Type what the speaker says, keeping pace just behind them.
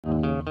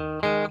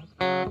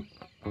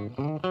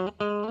Hi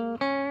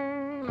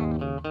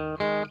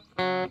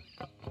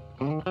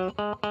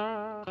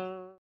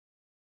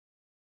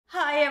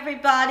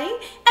everybody,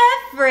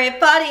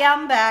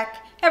 I'm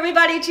back.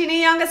 Everybody, Gina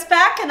Young is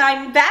back, and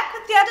I'm back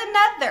with yet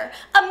another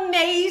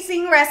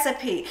amazing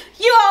recipe.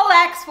 You all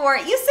asked for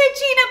it. You said,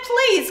 Gina,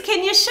 please,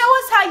 can you show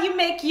us how you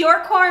make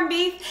your corned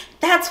beef?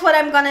 That's what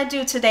I'm gonna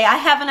do today. I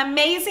have an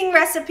amazing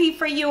recipe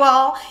for you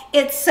all.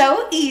 It's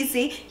so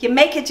easy. You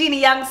make it Gina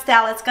Young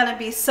style, it's gonna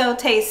be so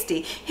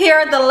tasty. Here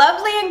are the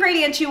lovely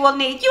ingredients you will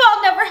need. You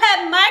all never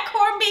had my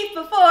corned beef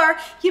before.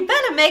 You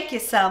better make you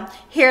some.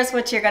 Here's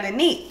what you're gonna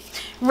need.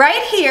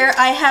 Right here,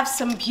 I have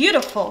some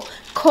beautiful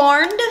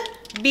corned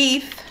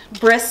beef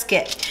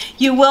brisket.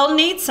 You will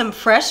need some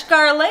fresh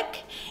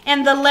garlic,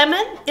 and the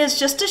lemon is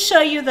just to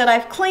show you that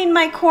I've cleaned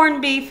my corned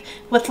beef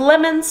with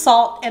lemon,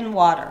 salt, and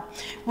water.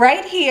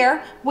 Right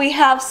here, we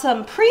have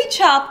some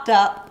pre-chopped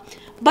up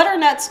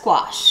butternut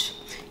squash.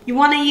 You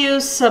want to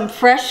use some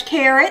fresh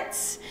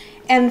carrots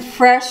and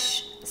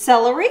fresh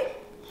celery.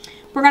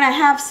 We're going to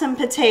have some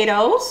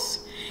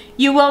potatoes.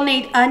 You will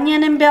need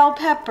onion and bell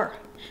pepper.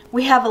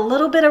 We have a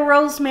little bit of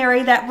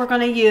rosemary that we're going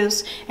to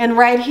use, and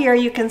right here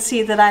you can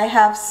see that I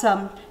have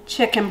some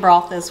chicken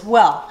broth as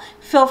well.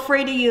 Feel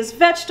free to use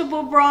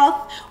vegetable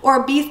broth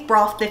or beef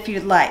broth if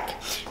you'd like.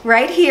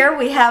 Right here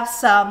we have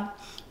some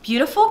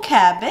beautiful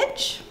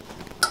cabbage,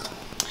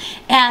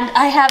 and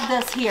I have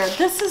this here.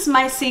 This is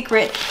my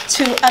secret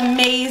to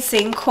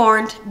amazing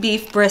corned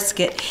beef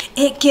brisket.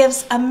 It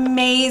gives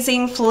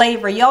amazing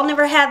flavor. Y'all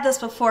never had this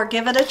before,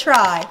 give it a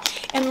try.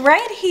 And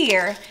right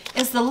here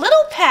is the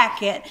little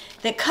packet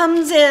that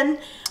comes in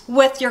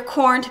with your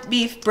corned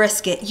beef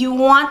brisket. You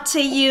want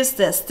to use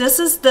this. This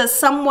is the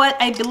somewhat,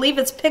 I believe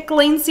it's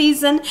pickling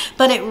season,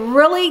 but it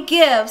really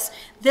gives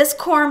this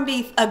corned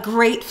beef a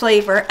great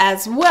flavor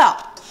as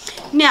well.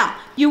 Now,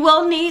 you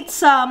will need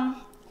some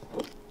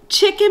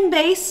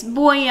chicken-based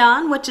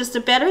bouillon, which is the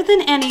better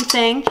than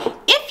anything.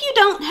 If you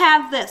don't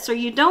have this, or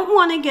you don't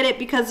want to get it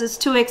because it's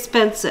too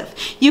expensive,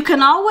 you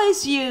can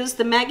always use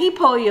the Maggi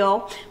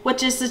Pollo,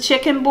 which is the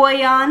chicken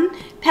bouillon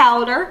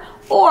powder,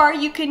 or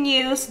you can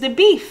use the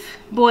beef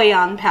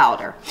bouillon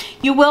powder.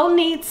 You will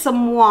need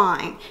some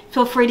wine.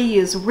 Feel free to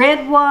use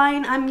red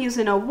wine. I'm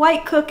using a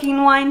white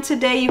cooking wine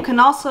today. You can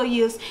also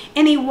use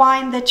any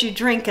wine that you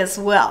drink as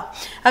well.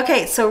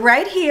 Okay, so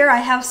right here I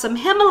have some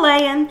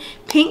Himalayan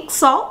pink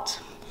salt.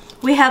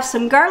 We have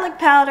some garlic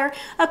powder.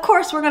 Of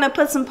course, we're going to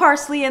put some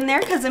parsley in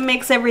there because it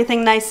makes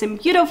everything nice and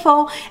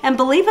beautiful. And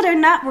believe it or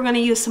not, we're going to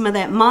use some of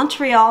that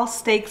Montreal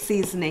steak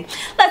seasoning.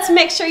 Let's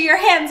make sure your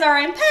hands are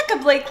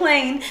impeccably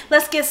clean.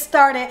 Let's get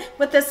started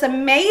with this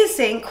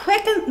amazing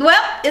quick,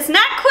 well, it's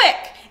not quick.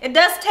 It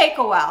does take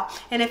a while.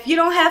 And if you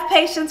don't have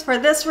patience for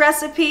this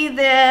recipe,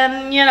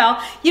 then, you know,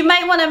 you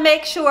might want to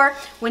make sure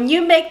when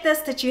you make this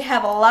that you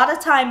have a lot of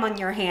time on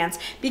your hands,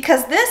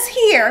 because this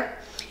here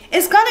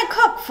it's gonna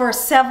cook for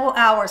several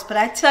hours, but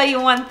I tell you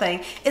one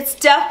thing, it's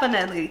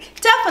definitely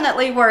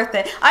worth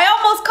it. I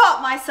almost caught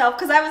myself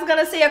because I was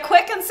gonna say a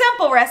quick and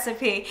simple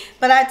recipe,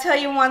 but I tell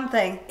you one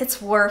thing,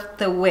 it's worth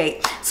the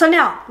wait. So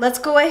now, let's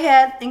go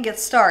ahead and get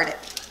started.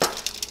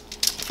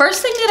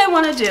 First thing that I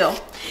wanna do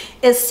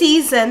is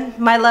season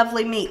my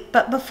lovely meat.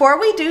 But before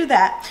we do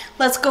that,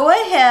 let's go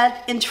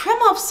ahead and trim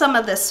off some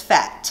of this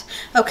fat.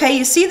 Okay,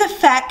 you see the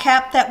fat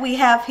cap that we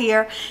have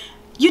here?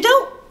 You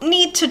don't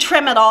need to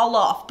trim it all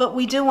off, but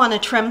we do want to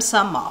trim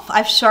some off.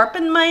 I've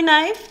sharpened my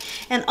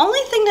knife, and only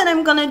thing that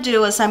I'm going to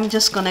do is I'm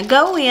just going to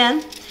go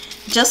in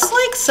just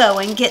like so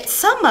and get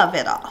some of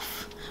it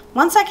off.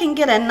 Once I can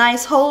get a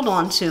nice hold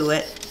onto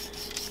it,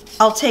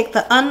 I'll take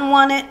the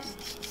unwanted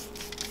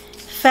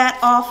fat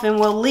off and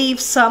we'll leave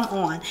some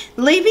on.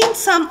 Leaving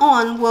some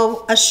on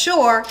will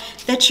assure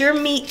that your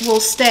meat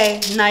will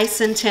stay nice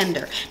and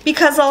tender,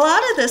 because a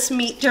lot of this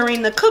meat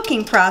during the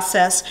cooking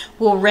process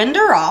will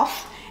render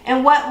off.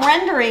 And what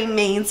rendering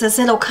means is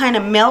it'll kind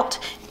of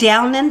melt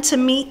down into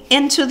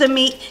the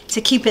meat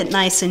to keep it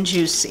nice and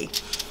juicy.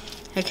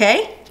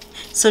 Okay?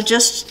 So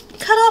just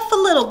cut off a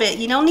little bit.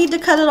 You don't need to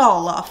cut it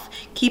all off.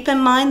 Keep in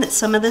mind that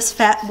some of this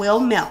fat will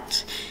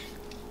melt.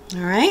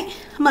 All right?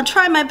 I'm going to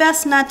try my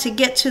best not to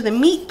get to the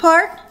meat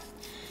part.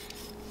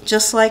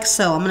 Just like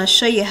so. I'm going to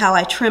show you how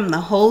I trim the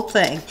whole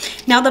thing.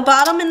 Now the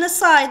bottom and the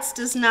sides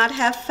does not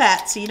have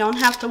fat, so you don't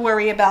have to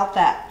worry about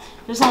that.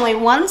 There's only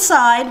one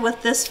side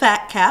with this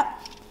fat cap.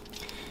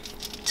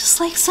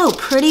 Just like so,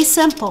 pretty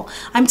simple.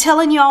 I'm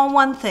telling y'all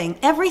one thing,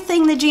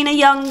 everything that Gina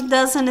Young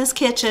does in his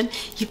kitchen,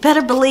 you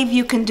better believe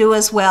you can do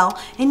as well.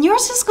 And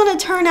yours is going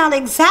to turn out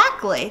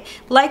exactly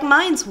like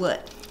mine's would.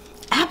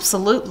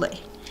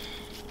 Absolutely.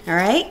 All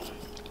right?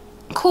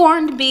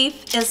 Corned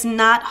beef is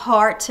not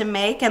hard to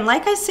make. And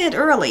like I said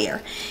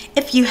earlier,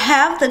 if you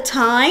have the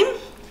time,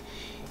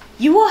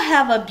 you will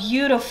have a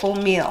beautiful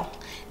meal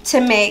to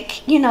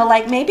make, you know,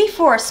 like maybe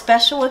for a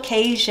special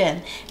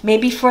occasion,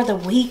 maybe for the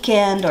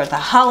weekend or the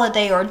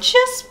holiday, or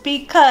just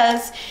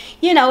because,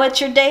 you know, it's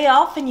your day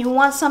off and you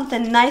want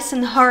something nice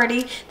and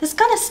hearty that's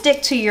gonna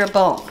stick to your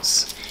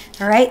bones.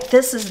 All right,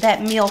 this is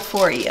that meal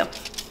for you.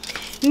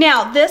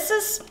 Now, this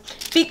is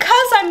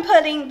because I'm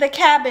putting the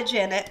cabbage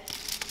in it,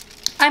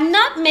 I'm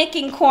not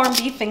making corned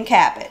beef and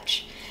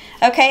cabbage.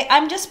 Okay,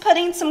 I'm just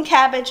putting some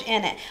cabbage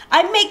in it.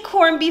 I make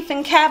corned beef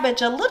and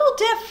cabbage a little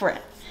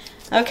different.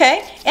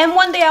 Okay, and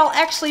one day I'll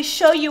actually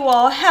show you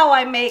all how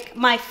I make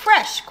my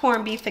fresh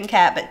corned beef and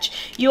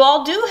cabbage. You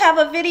all do have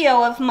a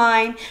video of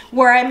mine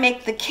where I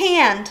make the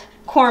canned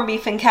corned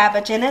beef and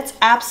cabbage, and it's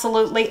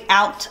absolutely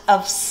out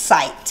of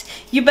sight.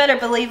 You better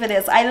believe it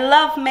is. I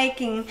love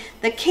making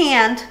the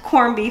canned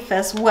corned beef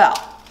as well.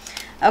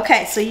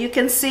 Okay, so you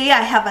can see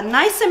I have a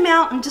nice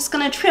amount. I'm just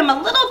going to trim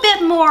a little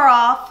bit more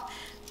off,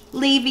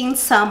 leaving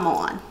some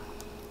on.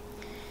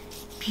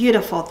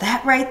 Beautiful.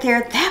 That right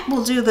there, that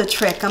will do the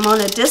trick. I'm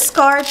going to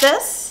discard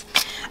this.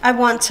 I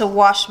want to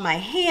wash my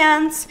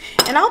hands,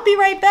 and I'll be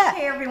right back.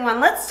 Hey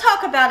everyone, let's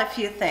talk about a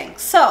few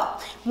things. So,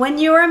 when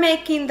you are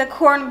making the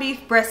corned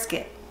beef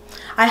brisket,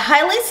 I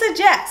highly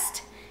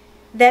suggest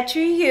that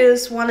you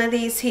use one of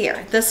these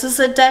here. This is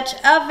a Dutch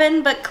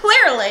oven, but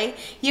clearly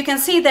you can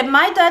see that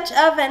my Dutch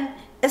oven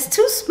is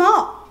too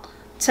small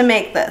to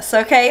make this,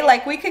 okay?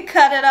 Like we could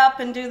cut it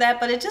up and do that,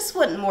 but it just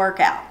wouldn't work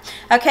out.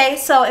 Okay,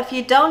 so if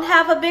you don't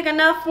have a big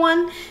enough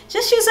one,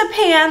 just use a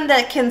pan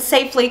that can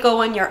safely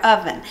go in your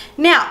oven.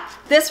 Now,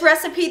 this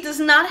recipe does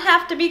not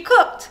have to be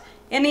cooked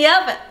in the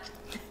oven.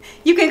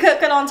 You can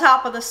cook it on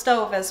top of the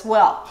stove as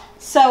well.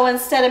 So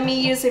instead of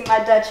me using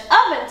my Dutch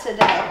oven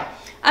today,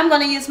 I'm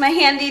going to use my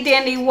handy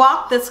dandy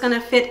wok that's going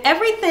to fit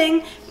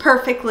everything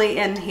perfectly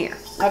in here,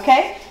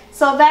 okay?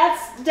 So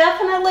that's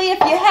definitely, if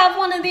you have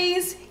one of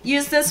these,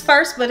 use this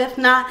first, but if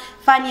not,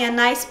 find you a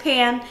nice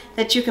pan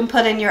that you can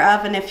put in your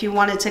oven if you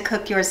wanted to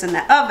cook yours in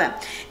the oven.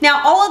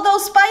 Now, all of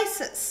those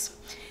spices,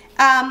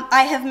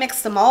 I have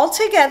mixed them all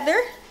together,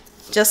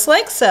 just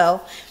like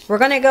so. We're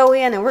going to go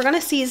in and we're going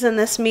to season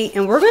this meat,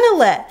 and we're going to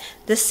let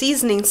the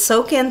seasoning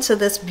soak into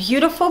this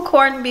beautiful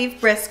corned beef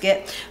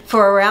brisket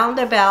for around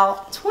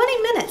about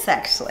 20 minutes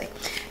actually.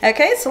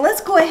 Okay, so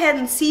let's go ahead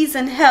and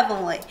season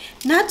heavily.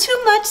 Not too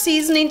much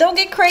seasoning, don't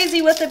get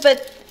crazy with it,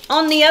 but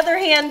on the other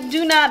hand,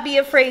 do not be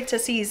afraid to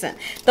season.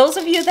 Those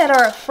of you that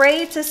are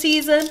afraid to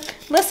season,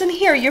 listen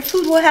here, your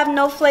food will have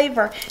no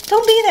flavor.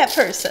 Don't be that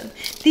person.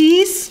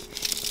 These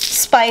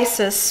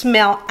spices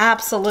smell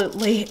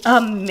absolutely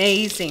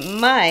amazing.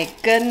 My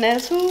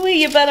goodness, ooh,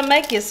 you better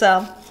make you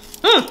some.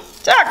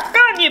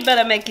 Doggone, you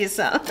better make you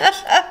some.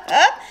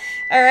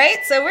 All right,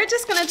 so we're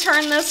just gonna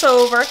turn this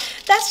over.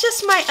 That's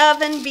just my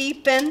oven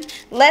beeping,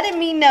 letting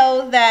me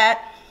know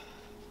that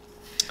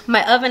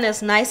my oven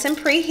is nice and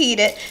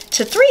preheated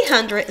to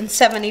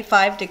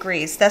 375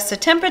 degrees. That's the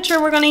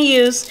temperature we're going to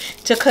use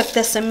to cook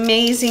this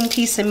amazing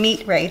piece of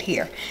meat right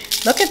here.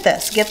 Look at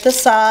this. Get the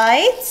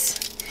sides.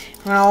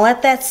 We're going to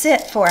let that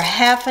sit for a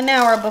half an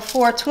hour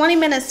before, 20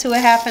 minutes to a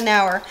half an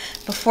hour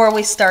before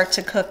we start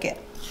to cook it.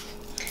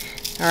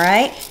 All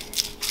right.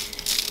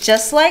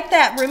 Just like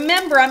that.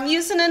 Remember, I'm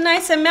using a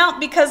nice amount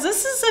because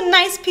this is a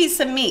nice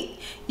piece of meat.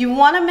 You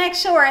want to make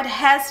sure it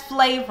has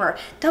flavor.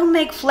 Don't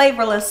make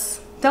flavorless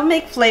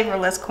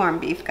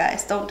corned beef,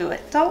 guys. Don't do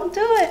it. Don't do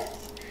it.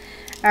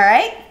 All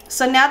right.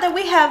 So now that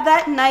we have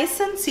that nice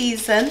and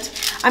seasoned,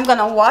 I'm going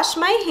to wash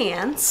my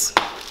hands.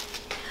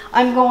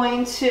 I'm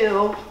going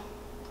to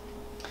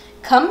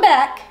come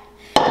back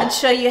and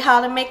show you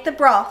how to make the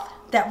broth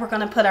that we're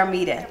going to put our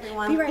meat in.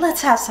 Everyone,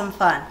 let's have some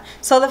fun.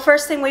 So the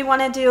first thing we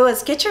want to do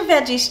is get your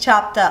veggies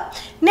chopped up.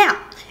 Now,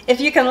 if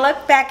you can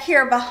look back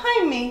here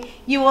behind me,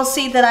 you will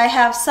see that I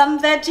have some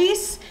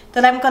veggies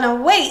that I'm going to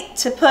wait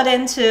to put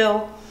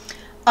into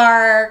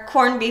our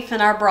corned beef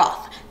and our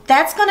broth.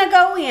 That's going to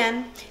go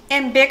in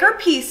bigger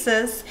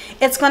pieces.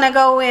 It's going to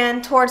go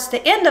in towards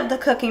the end of the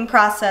cooking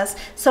process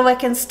so it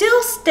can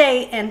still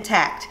stay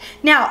intact.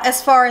 Now,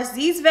 as far as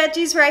these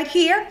veggies right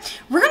here,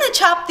 we're going to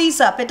chop these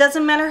up. It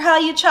doesn't matter how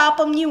you chop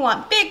them. You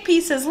want big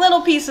pieces,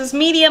 little pieces,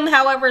 medium,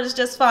 however is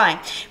just fine.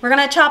 We're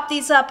going to chop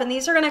these up, and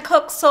these are going to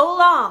cook so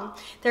long,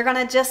 they're going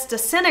to just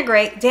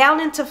disintegrate down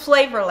into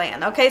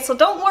flavorland. Okay, so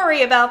don't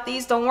worry about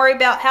these. Don't worry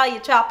about how you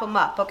chop them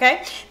up,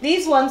 okay?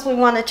 These ones we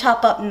want to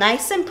chop up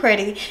nice and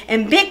pretty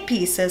in big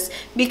pieces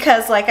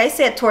because, like I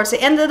said, towards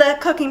the end of the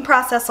cooking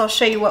process, I'll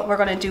show you what we're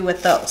going to do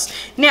with those.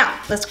 Now,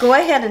 let's go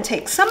ahead and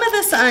take some of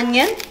this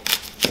onion,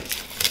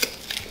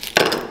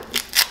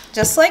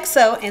 just like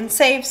so, and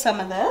save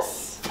some of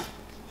this.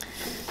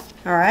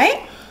 All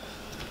right.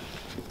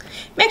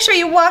 Make sure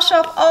you wash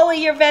off all of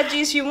your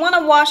veggies. You want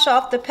to wash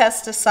off the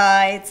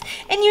pesticides,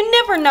 and you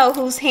never know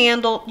who's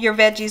handled your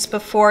veggies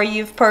before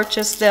you've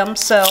purchased them,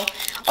 so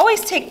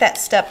always take that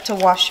step to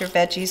wash your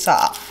veggies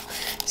off.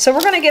 So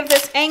we're going to give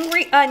this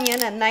angry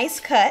onion a nice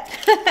cut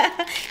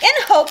in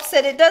hopes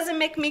that it doesn't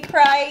make me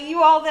cry.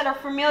 You all that are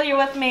familiar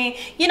with me,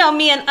 you know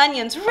me and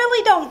onions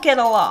really don't get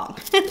along.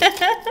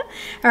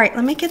 All right,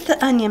 let me get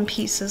the onion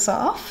pieces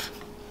off.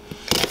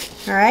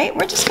 All right,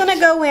 we're just going to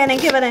go in and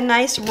give it a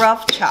nice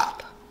rough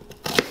chop.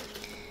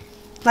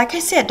 Like I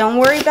said, don't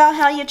worry about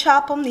how you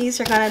chop them.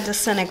 These are going to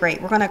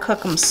disintegrate. We're going to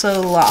cook them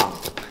so long.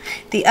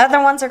 The other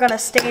ones are going to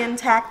stay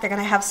intact. They're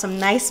going to have some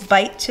nice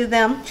bite to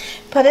them.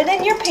 Put it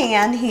in your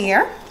pan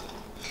here,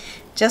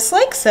 just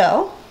like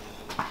so.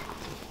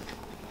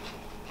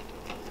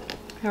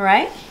 All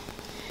right.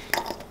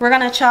 We're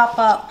gonna chop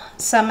up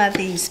some of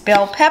these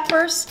bell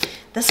peppers.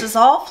 This is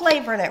all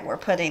flavor that we're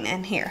putting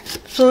in here.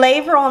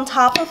 Flavor on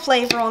top of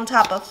flavor on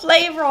top of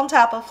flavor on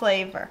top of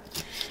flavor.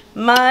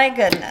 My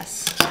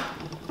goodness.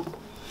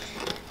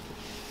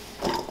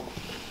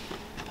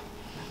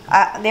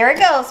 There it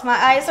goes. My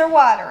eyes are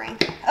watering.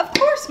 Of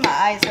course my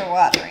eyes are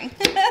watering.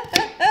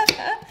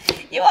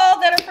 You all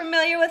that are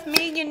familiar with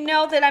me, you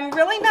know that I'm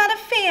really not a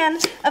fan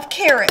of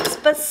carrots.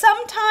 But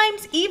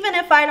sometimes, even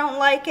if I don't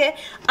like it,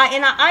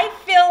 I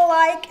feel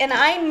like, and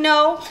I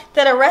know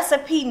that a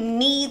recipe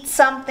needs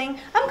something,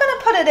 I'm going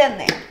to put it in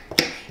there.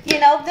 You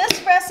know,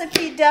 this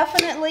recipe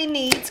definitely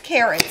needs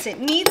carrots. It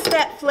needs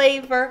that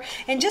flavor.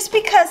 And just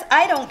because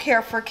I don't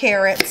care for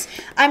carrots,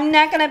 I'm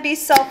not going to be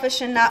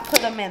selfish and not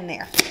put them in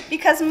there.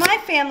 Because my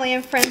family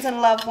and friends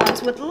and loved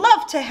ones would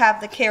love to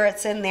have the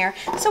carrots in there.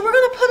 So we're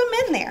going to put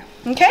them in there.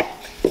 Okay?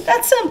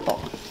 That's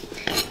simple.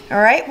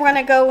 All right, we're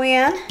going to go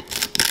in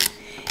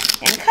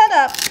and cut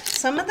up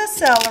some of the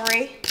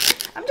celery.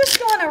 I'm just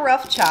doing a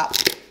rough chop.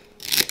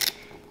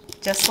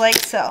 Just like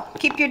so.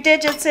 Keep your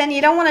digits in.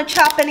 You don't want to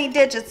chop any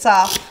digits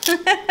off.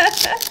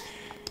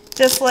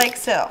 Just like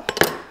so.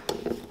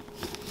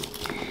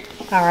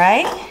 All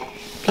right.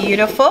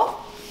 Beautiful.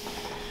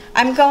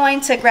 I'm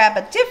going to grab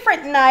a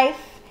different knife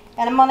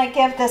and I'm going to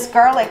give this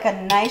garlic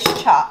a nice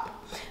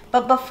chop.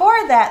 But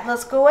before that,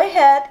 let's go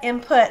ahead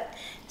and put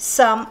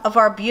some of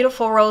our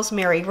beautiful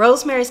rosemary.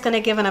 Rosemary is going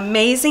to give an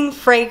amazing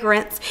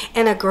fragrance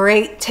and a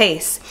great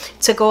taste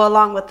to go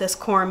along with this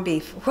corned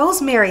beef.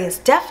 Rosemary is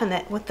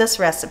definite with this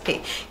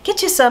recipe.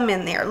 Get you some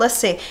in there. Let's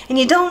see. And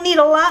you don't need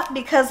a lot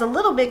because a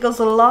little bit goes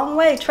a long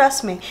way.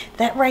 Trust me.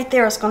 That right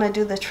there is going to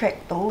do the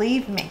trick.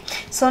 Believe me.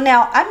 So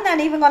now I'm not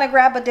even going to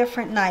grab a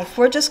different knife.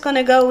 We're just going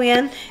to go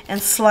in and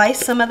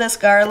slice some of this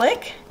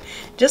garlic.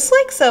 Just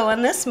like so,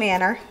 in this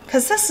manner,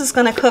 because this is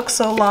going to cook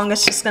so long,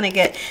 it's just going to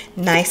get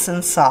nice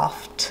and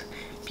soft.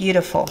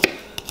 Beautiful.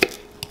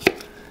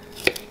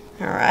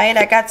 All right,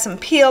 I got some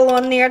peel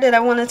on there that I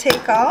want to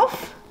take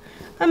off.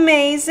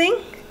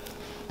 Amazing.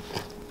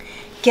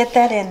 Get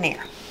that in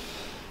there.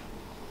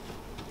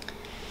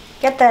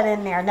 Get that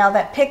in there. Now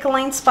that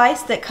pickling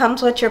spice that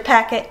comes with your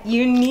packet,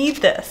 you need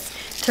this.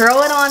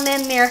 Throw it on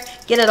in there.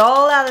 Get it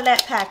all out of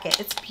that packet.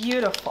 It's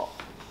beautiful.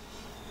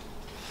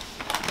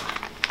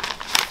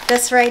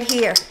 This right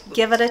here,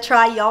 give it a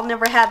try. Y'all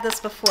never had this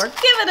before.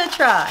 Give it a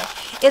try.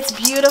 It's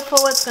beautiful.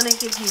 It's going to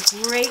give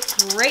you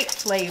great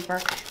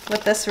flavor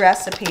with this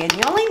recipe. And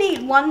you only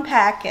need one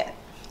packet.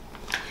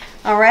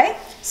 All right.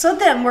 So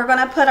then we're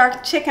going to put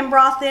our chicken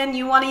broth in.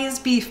 You want to use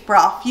beef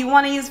broth. You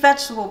want to use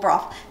vegetable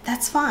broth.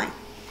 That's fine.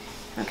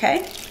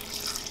 Okay.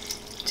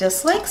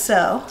 Just like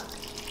so.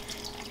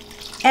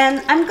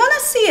 And I'm going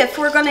to see if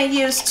we're going to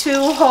use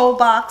 2 whole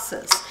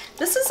boxes.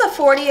 This is a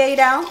 48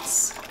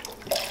 ounce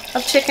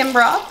of chicken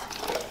broth.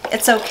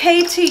 It's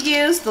okay to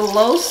use the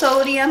low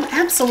sodium.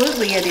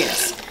 Absolutely it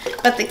is.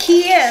 But the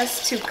key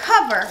is to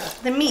cover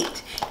the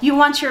meat. You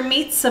want your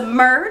meat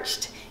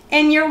submerged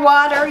in your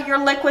water,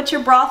 your liquid,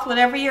 your broth,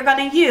 whatever you're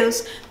going to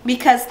use,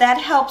 because that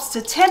helps to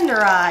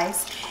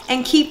tenderize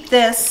and keep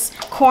this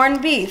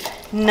corned beef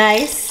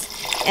nice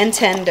and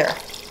tender.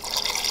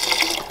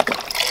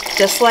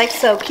 Just like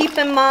so. Keep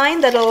in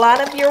mind that a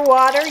lot of your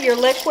water, your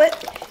liquid,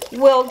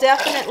 will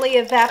definitely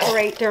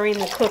evaporate during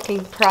the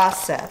cooking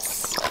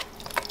process.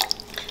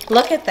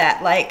 Look at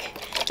that.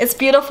 Like, it's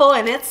beautiful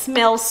and it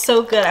smells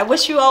so good. I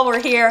wish you all were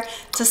here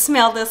to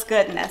smell this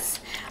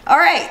goodness. All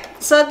right,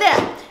 so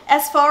then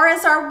as far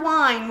as our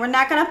wine, we're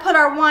not going to put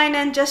our wine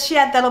in just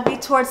yet. That'll be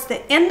towards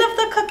the end of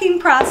the cooking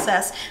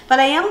process. But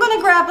I am going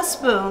to grab a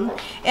spoon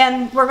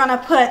and we're going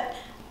to put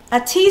a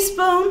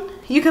teaspoon.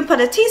 You can put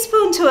a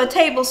teaspoon to a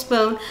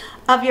tablespoon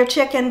of your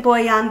chicken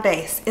bouillon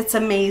base. It's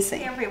amazing.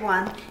 Hey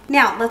everyone.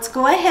 Now let's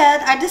go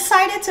ahead. I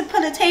decided to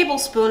put a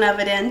tablespoon of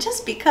it in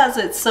just because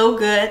it's so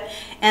good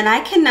and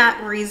I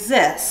cannot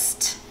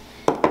resist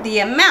the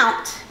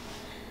amount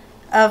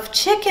of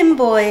chicken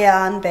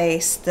bouillon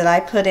base that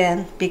I put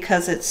in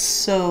because it's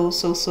so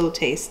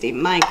tasty.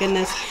 My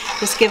goodness.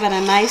 Just give it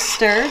a nice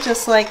stir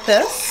just like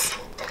this.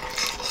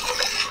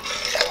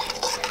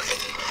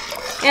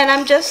 And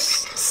I'm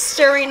just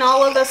stirring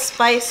all of the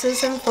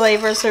spices and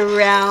flavors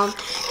around,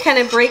 kind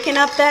of breaking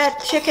up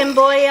that chicken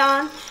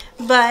bouillon.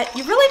 But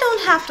you really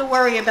don't have to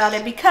worry about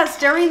it because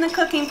during the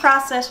cooking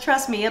process,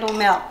 trust me, it'll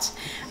melt.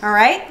 All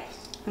right?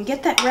 And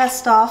get that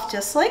rest off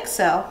just like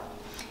so.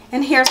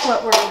 And here's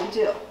what we're going to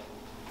do.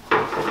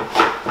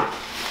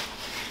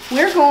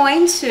 We're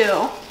going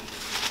to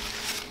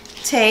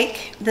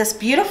take this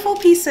beautiful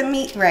piece of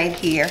meat right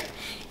here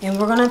and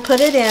we're going to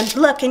put it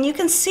in. Look, and you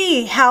can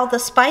see how the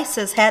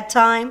spices had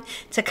time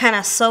to kind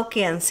of soak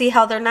in. See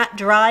how they're not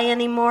dry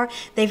anymore?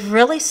 They've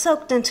really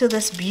soaked into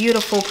this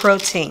beautiful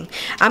protein.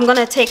 I'm going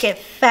to take it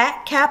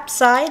fat cap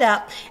side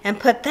up and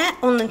put that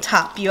on the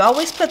top. You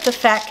always put the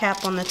fat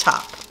cap on the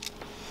top.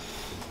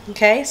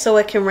 Okay, so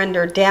it can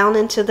render down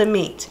into the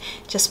meat.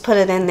 Just put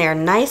it in there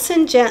nice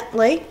and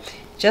gently,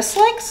 just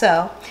like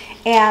so.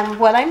 And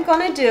what I'm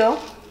going to do,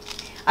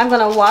 I'm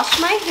going to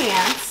wash my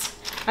hands.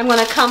 I'm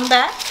going to come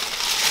back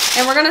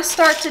And we're gonna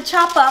start to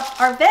chop up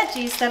our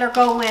veggies that are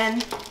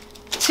going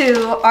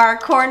to our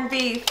corned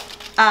beef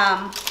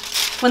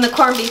when the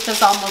corned beef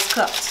is almost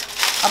cooked.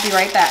 I'll be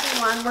right back.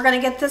 We're gonna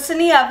get this in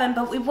the oven,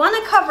 but we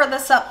wanna cover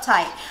this up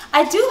tight.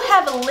 I do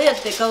have a lid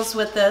that goes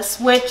with this,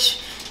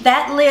 which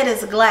that lid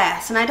is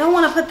glass, and I don't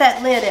wanna put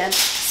that lid in.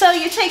 So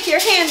you take your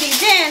handy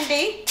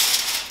dandy,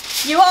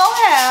 you all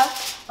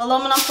have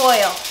aluminum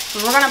foil.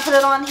 And we're gonna put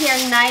it on here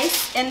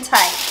nice and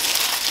tight.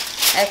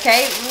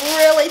 Okay,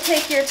 really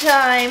take your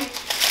time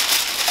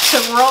to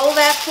roll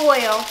that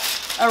foil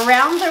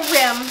around the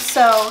rim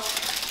so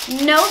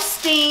no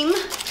steam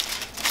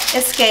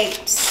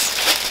escapes.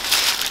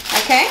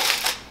 Okay,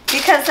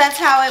 because that's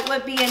how it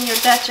would be in your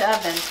Dutch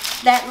oven.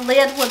 That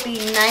lid would be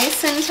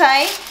nice and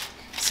tight.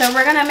 So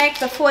we're gonna make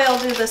the foil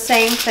do the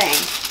same thing.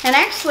 And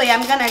actually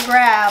I'm gonna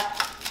grab,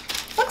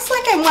 looks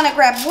like I wanna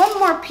grab one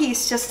more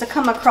piece just to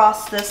come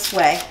across this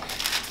way.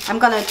 I'm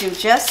gonna do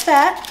just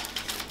that,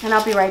 and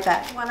I'll be right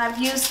back. When I've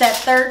used that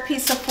third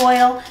piece of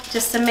foil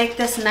just to make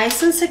this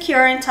nice and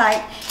secure and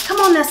tight, come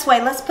on this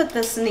way, let's put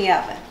this in the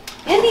oven.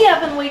 In the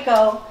oven we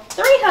go,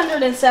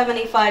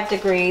 375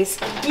 degrees,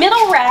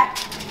 middle rack,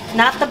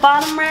 not the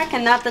bottom rack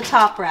and not the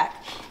top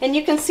rack. And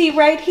you can see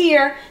right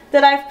here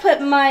that I've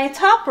put my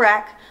top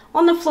rack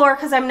on the floor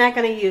because I'm not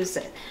going to use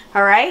it.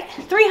 All right,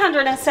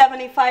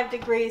 375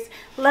 degrees.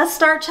 Let's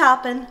start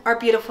chopping our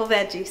beautiful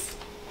veggies.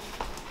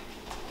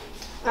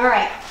 All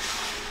right,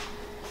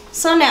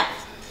 so now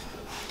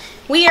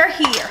we are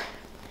here.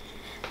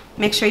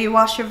 Make sure you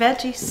wash your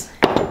veggies.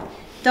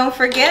 Don't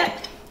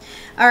forget.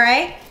 All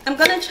right, I'm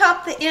going to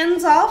chop the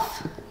ends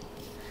off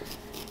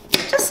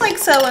just like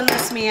so in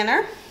this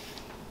manner.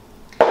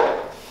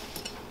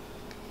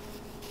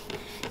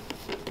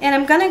 And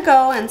I'm going to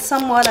go in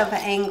somewhat of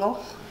an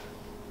angle,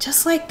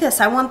 just like this.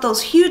 I want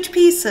those huge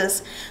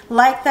pieces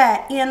like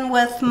that in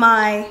with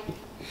my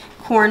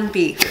corned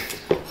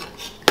beef.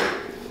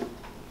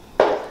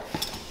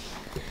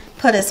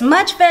 Put as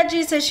much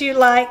veggies as you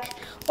like,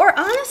 or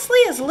honestly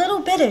as little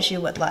bit as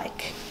you would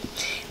like.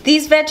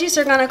 These veggies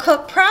are going to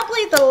cook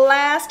probably the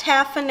last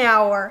half an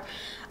hour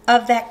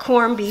of that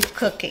corned beef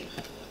cooking.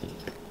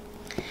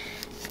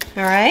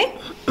 All right.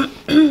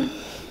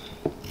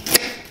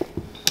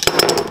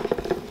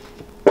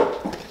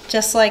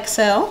 Just like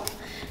so.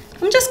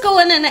 I'm just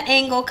going in an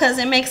angle because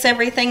it makes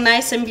everything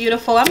nice and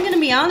beautiful. I'm going to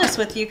be honest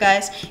with you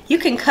guys. You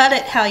can cut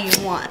it how you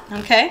want,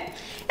 okay?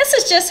 This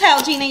is just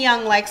how Gina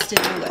Young likes to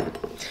do it.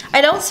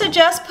 I don't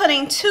suggest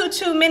putting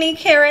too many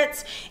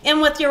carrots in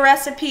with your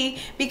recipe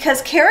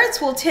because carrots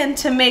will tend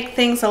to make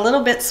things a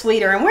little bit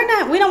sweeter, and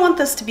we don't want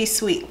this to be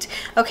sweet.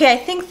 Okay, I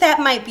think that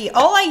might be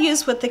all I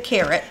use with the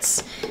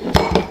carrots.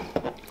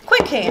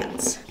 Quick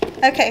hands.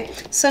 Okay,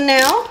 so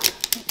now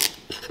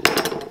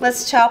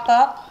let's chop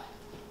up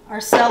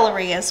our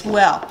celery as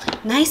well.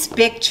 Nice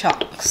big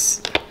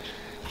chunks.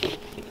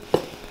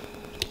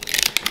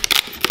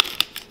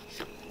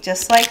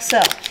 Just like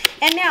so.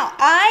 And now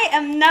I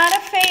am not a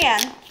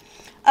fan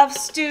of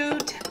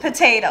stewed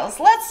potatoes.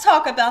 Let's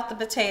talk about the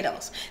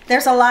potatoes.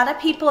 There's a lot of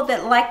people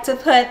that like to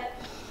put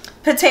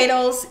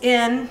potatoes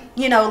in,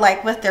 you know,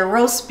 like with their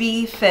roast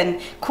beef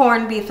and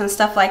corned beef and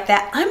stuff like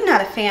that. I'm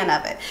not a fan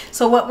of it.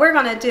 So what we're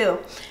gonna do,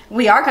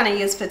 we are gonna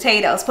use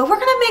potatoes, but we're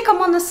gonna make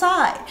them on the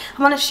side. I'm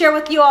gonna share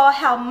with you all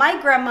how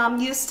my grandmom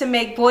used to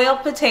make boiled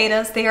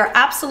potatoes. They are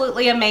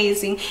absolutely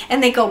amazing,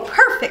 and they go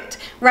perfect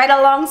right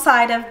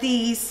alongside of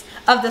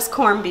this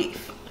corned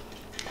beef.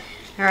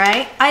 All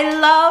right, I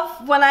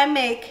love when I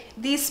make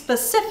these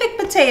specific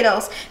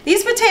potatoes.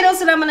 These potatoes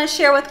that I'm gonna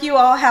share with you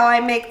all how I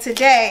make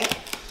today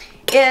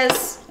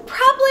is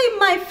probably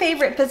my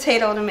favorite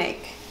potato to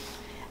make.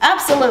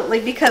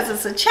 Absolutely, because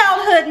it's a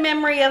childhood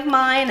memory of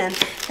mine, and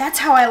that's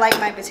how I like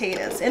my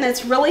potatoes. And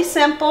it's really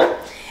simple,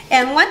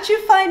 and once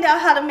you find out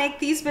how to make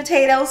these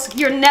potatoes,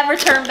 you'll never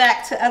turn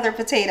back to other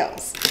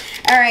potatoes.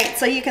 All right,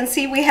 so you can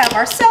see we have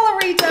our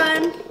celery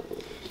done.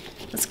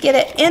 Let's get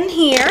it in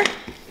here.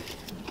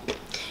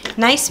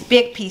 Nice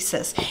big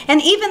pieces.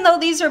 And even though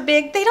these are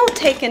big, they don't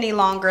take any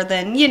longer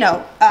than, you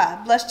know,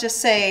 let's just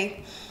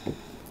say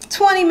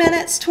 20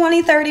 minutes,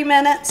 20, 30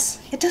 minutes.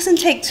 It doesn't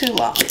take too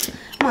long.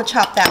 I'm gonna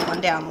chop that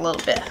one down a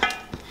little bit.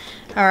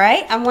 All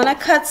right, I wanna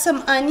cut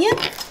some onion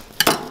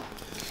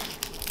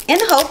in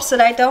hopes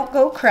that I don't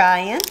go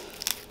crying,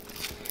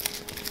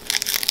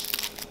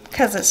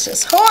 because it's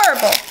just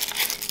horrible.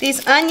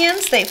 These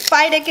onions, they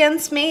fight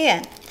against me,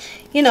 and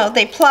you know,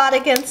 they plot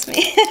against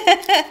me.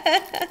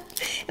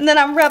 And then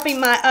I'm rubbing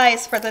my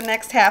eyes for the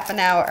next half an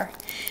hour.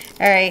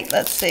 All right,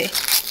 let's see.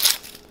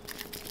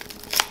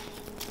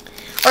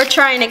 Or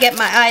trying to get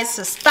my eyes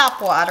to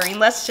stop watering,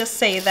 let's just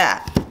say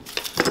that.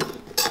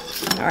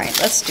 All right,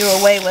 let's do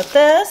away with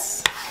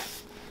this.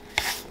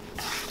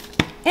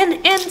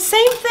 And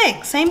same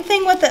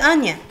thing with the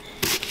onion.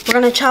 We're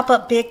gonna chop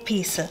up big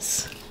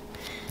pieces.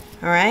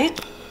 All right,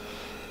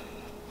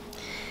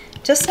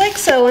 just like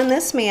so in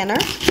this manner.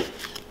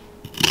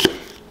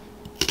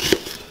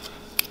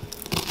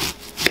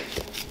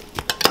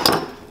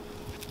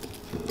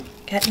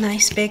 Got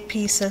nice big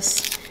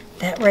pieces.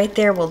 That right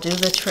there will do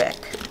the trick.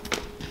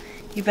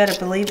 You better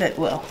believe it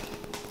will.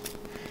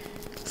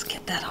 Let's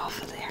get that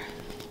off of there.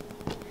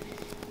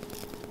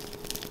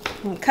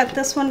 And cut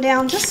this one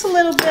down just a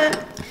little bit.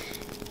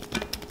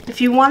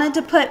 If you wanted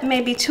to put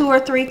maybe 2 or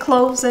 3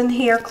 cloves in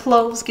here,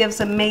 cloves gives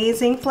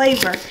amazing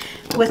flavor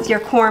with your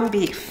corned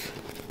beef.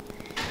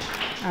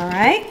 All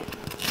right,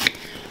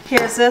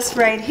 here's this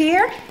right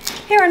here.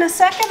 Here in a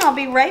second, I'll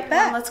be right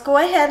back. Now let's go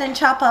ahead and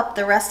chop up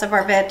the rest of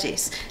our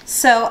veggies.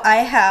 So I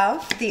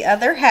have the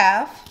other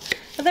half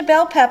of the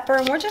bell pepper,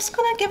 and we're just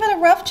gonna give it a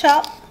rough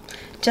chop.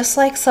 Just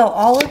like so.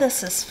 All of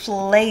this is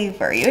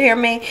flavor. You hear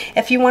me?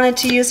 If you wanted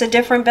to use a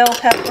different bell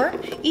pepper,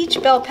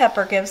 each bell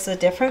pepper gives a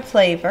different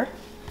flavor,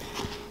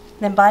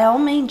 then by all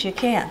means you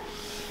can.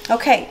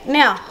 Okay,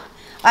 now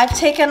I've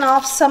taken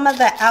off some of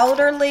the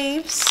outer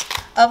leaves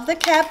of the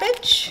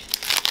cabbage,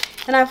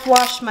 and I've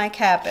washed my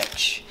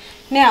cabbage.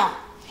 Now,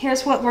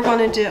 here's what we're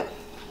going to do.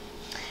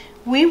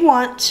 We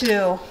want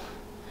to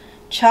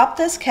chop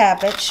this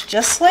cabbage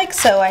just like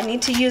so. I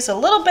need to use a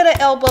little bit of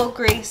elbow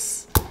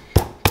grease.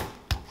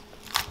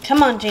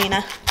 Come on,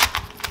 Gina.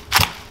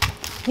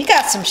 You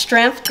got some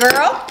strength,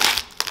 girl.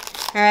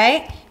 All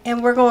right,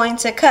 and we're going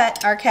to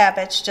cut our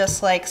cabbage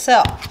just like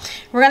so.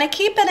 We're going to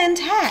keep it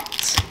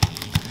intact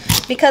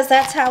because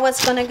that's how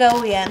it's going to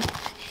go in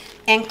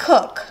and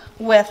cook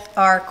with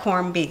our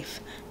corned beef.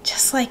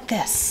 Just like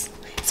this.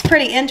 It's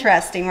pretty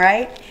interesting,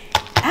 right?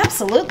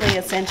 Absolutely,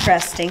 it's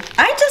interesting.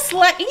 I just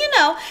let you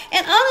know,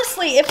 and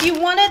honestly, if you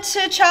wanted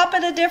to chop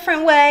it a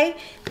different way,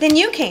 then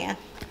you can.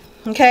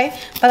 Okay,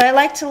 but I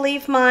like to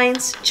leave mine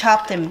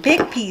chopped in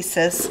big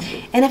pieces,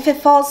 and if it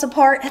falls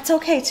apart, it's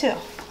okay too.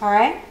 All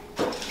right,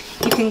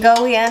 you can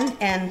go in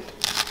and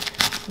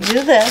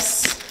do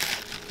this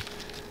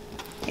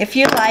if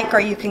you like, or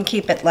you can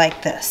keep it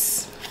like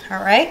this.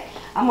 All right,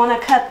 I'm going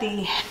to cut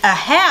a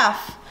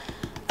half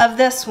of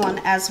this one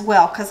as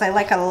well because I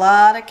like a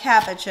lot of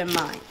cabbage in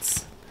mine.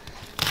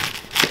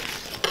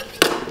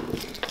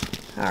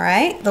 All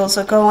right, those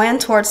will go in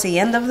towards the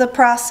end of the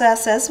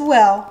process as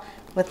well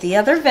with the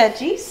other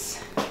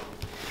veggies.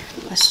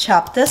 Let's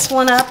chop this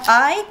one up.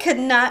 I could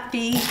not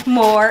be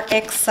more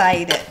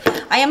excited.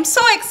 I am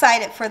so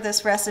excited for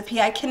this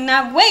recipe. I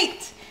cannot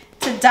wait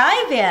to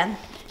dive in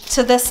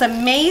to this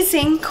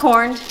amazing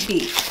corned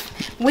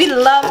beef. We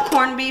love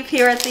corned beef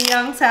here at the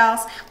Young's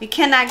house. We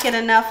cannot get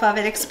enough of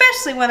it,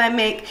 especially when I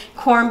make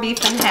corned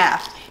beef and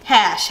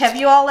hash. Have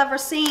you all ever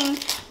seen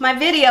my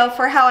video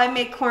for how I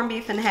make corned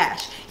beef and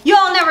hash? You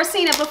all never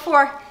seen it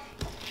before?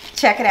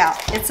 Check it out.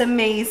 It's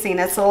amazing.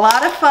 It's a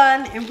lot of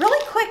fun and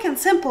really quick and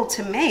simple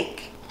to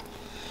make.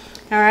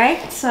 All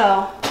right,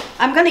 so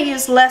I'm going to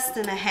use less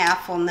than a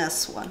half on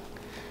this one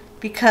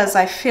because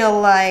I feel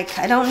like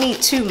I don't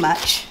need too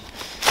much.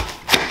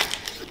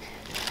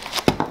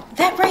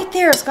 That right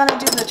there is going to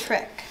do the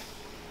trick.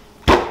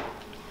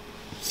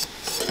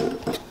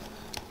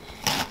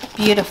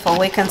 Beautiful.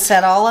 We can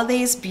set all of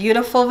these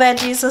beautiful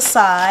veggies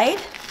aside.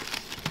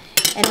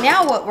 And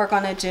now what we're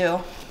going to do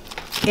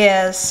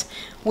is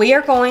we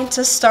are going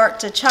to start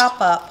to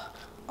chop up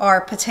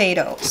our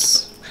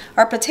potatoes.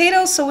 Our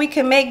potatoes so we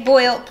can make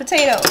boiled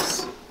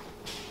potatoes.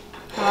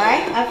 All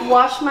right, I've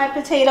washed my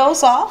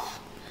potatoes off.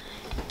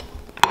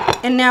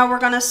 And now we're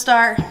going to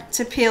start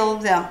to peel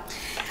them.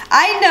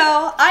 I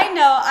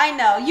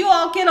know. You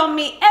all get on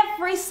me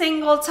every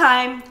single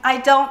time I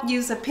don't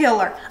use a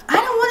peeler. I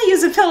don't want to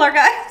use a peeler,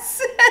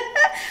 guys.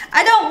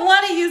 I don't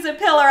want to use a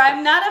peeler.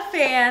 I'm not a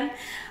fan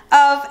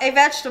of a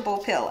vegetable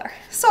peeler.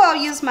 So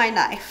I'll use my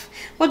knife.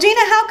 Well,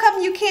 Gina, how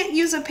come you can't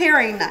use a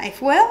paring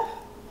knife? Well,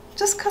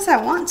 just because I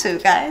want to,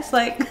 guys.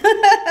 Like,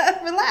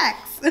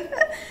 relax. All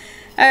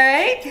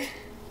right.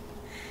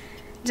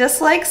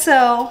 Just like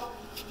so.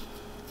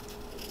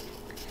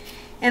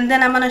 And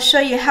then I'm going to show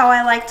you how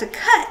I like to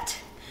cut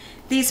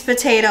these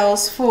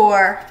potatoes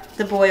for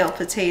the boiled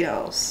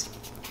potatoes.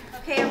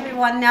 Okay,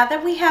 everyone, now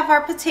that we have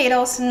our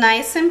potatoes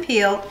nice and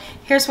peeled,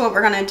 here's what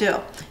we're going to do.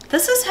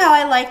 This is how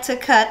I like to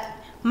cut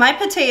my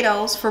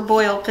potatoes for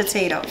boiled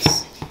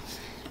potatoes.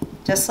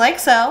 Just like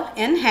so,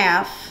 in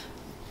half,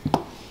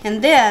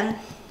 and then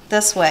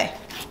this way.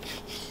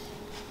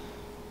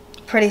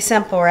 Pretty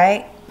simple,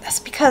 right? That's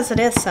because it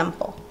is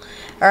simple.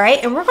 All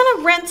right, and we're going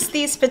to rinse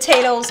these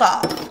potatoes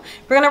off.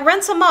 We're going to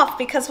rinse them off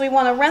because we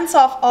want to rinse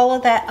off all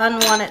of that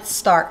unwanted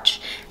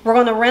starch. We're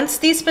going to rinse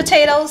these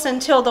potatoes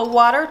until the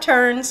water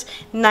turns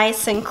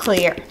nice and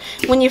clear.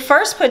 When you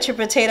first put your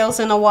potatoes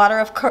in the water,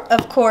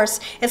 of course,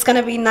 it's going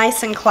to be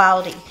nice and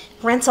cloudy.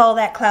 Rinse all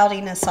that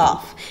cloudiness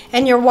off,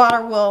 and your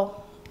water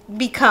will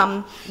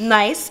become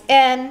nice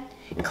and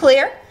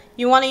clear.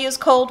 You want to use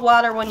cold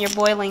water when you're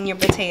boiling your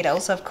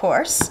potatoes, of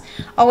course.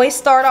 Always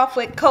start off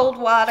with cold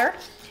water.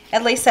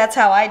 At least that's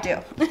how I do.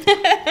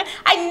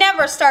 I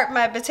never start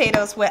my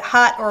potatoes with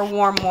hot or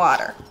warm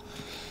water.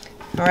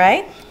 All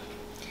right?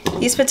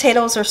 These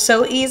potatoes are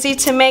so easy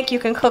to make. You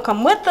can cook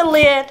them with the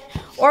lid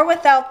or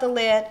without the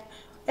lid.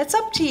 It's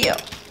up to you.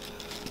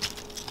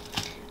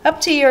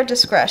 Up to your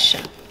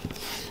discretion.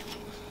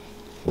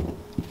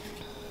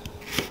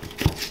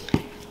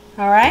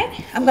 All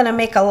right? I'm going to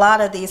make a lot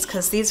of these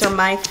because these are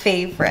my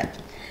favorite.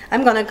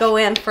 I'm gonna go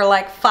in for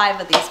like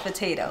 5 of these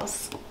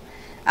potatoes.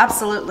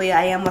 Absolutely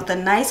I am, with a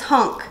nice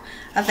hunk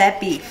of that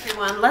beef.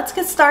 Everyone, let's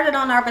get started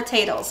on our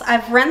potatoes.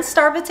 I've rinsed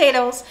our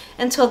potatoes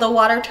until the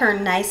water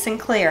turned nice and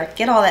clear.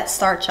 Get all that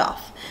starch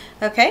off.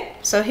 Okay,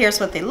 so here's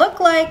what they look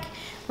like.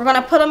 We're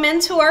gonna put them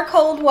into our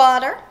cold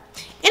water.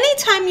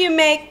 Anytime you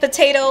make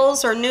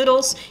potatoes or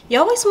noodles, you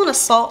always wanna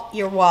salt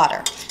your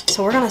water.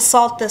 So we're gonna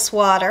salt this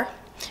water.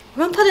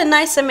 We're gonna put a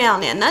nice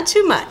amount in, not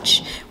too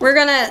much. We're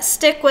gonna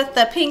stick with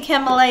the pink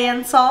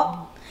Himalayan salt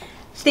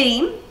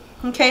theme.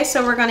 Okay,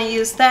 so we're gonna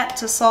use that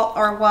to salt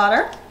our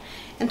water.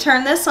 And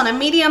turn this on a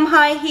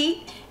medium-high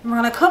heat, and we're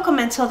gonna cook them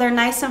until they're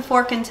nice and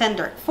fork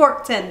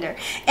tender.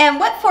 And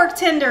what fork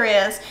tender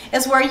is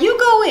where you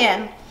go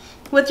in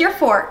with your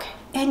fork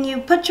and you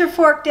put your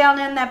fork down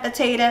in that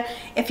potato.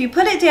 If you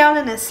put it down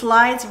and it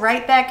slides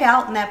right back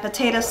out and that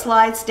potato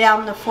slides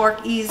down the fork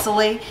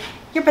easily,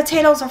 your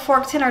potatoes are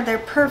fork tender, they're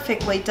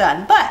perfectly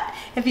done. But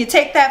if you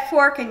take that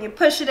fork and you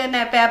push it in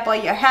that bad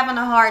boy, you're having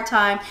a hard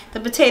time, the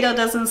potato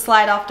doesn't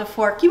slide off the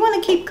fork, you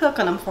wanna keep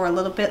cooking them for a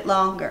little bit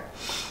longer.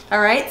 All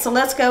right, so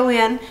let's go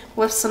in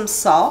with some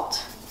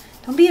salt.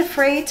 Don't be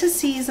afraid to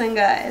season,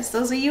 guys.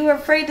 Those of you who are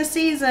afraid to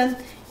season,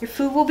 your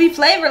food will be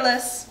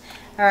flavorless.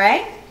 All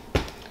right,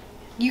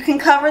 you can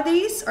cover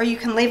these or you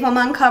can leave them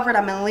uncovered.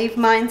 I'm gonna leave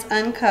mine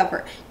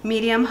uncovered.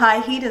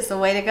 Medium-high heat is the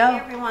way to go. Hey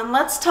everyone,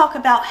 let's talk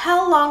about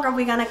how long are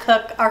we gonna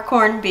cook our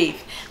corned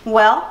beef.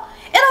 Well,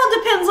 it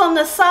all depends on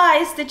the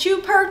size that you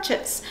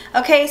purchase.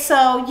 Okay,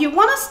 so you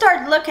wanna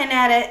start looking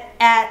at it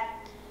at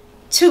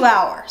 2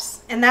 hours,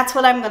 and that's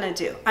what I'm gonna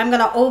do. I'm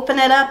gonna open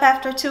it up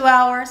after 2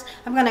 hours.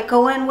 I'm gonna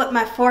go in with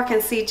my fork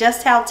and see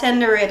just how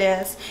tender it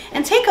is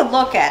and take a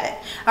look at it.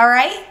 All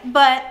right,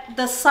 but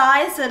the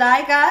size that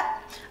I got,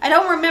 I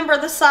don't remember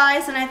the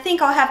size, and I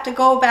think I'll have to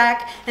go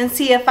back and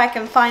see if I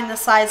can find the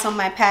size on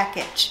my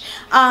package.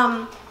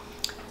 I'm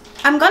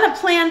gonna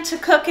plan to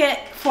cook it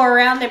for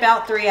around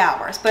about 3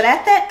 hours, but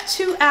at that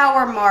 2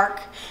 hour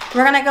mark,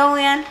 we're gonna go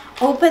in,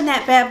 open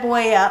that bad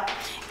boy up,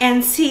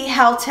 and see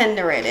how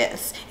tender it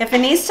is. If it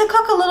needs to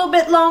cook a little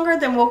bit longer,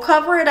 then we'll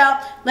cover it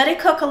up, let it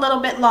cook a little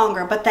bit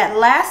longer. But that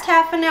last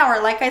half an hour,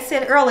 like I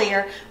said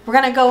earlier, we're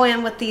gonna go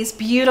in with these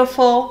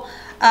beautiful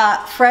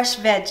fresh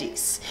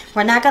veggies.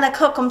 We're not gonna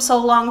cook them so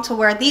long to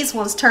where these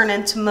ones turn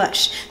into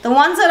mush. The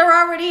ones that are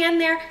already in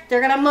there,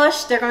 they're gonna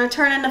mush, they're gonna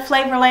turn into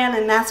Flavorland,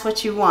 and that's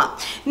what you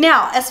want.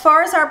 Now, as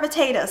far as our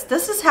potatoes,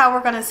 this is how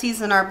we're gonna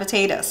season our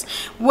potatoes.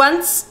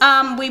 Once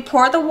we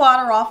pour the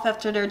water off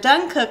after they're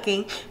done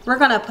cooking, we're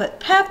gonna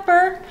put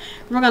pepper,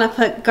 we're gonna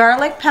put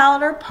garlic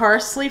powder,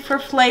 parsley for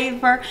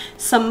flavor,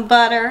 some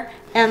butter,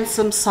 and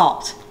some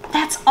salt.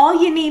 That's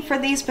all you need for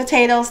these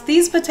potatoes.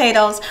 These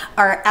potatoes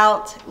are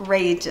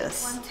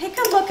outrageous. Take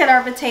a look at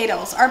our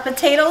potatoes. Our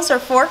potatoes are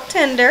fork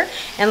tender,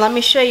 and let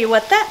me show you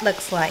what that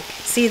looks like.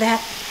 See that?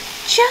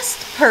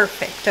 Just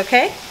perfect,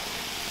 okay?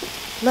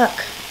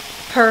 Look,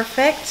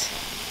 perfect.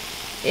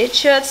 It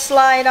should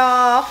slide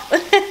off.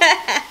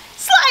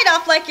 Slide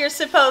off like you're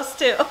supposed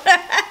to.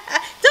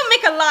 Don't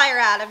make a liar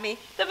out of me.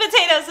 The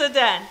potatoes are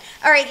done.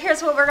 All right,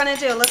 here's what we're gonna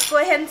do. Let's go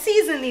ahead and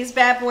season these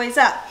bad boys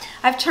up.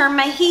 I've turned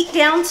my heat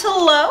down to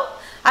low.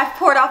 I've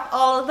poured off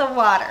all of the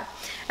water.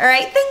 All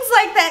right, things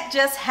like that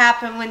just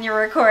happen when you're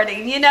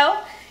recording, you know?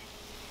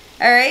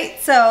 All right,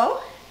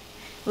 so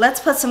let's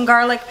put some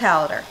garlic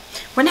powder.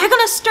 We're not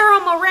gonna stir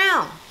them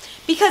around,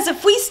 because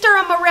if we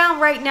stir them around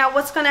right now,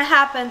 what's gonna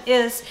happen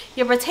is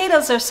your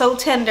potatoes are so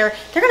tender,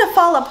 they're gonna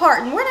fall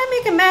apart. And we're not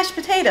making mashed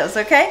potatoes,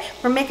 okay?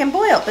 We're making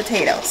boiled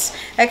potatoes.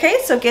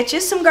 Okay, so get you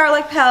some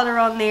garlic powder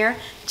on there,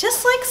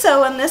 just like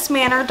so, in this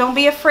manner. Don't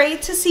be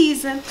afraid to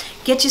season.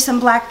 Get you some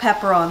black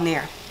pepper on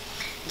there,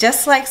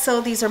 just like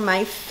so. These are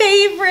my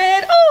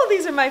favorite. Oh,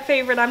 these are my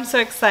favorite. I'm so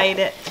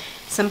excited.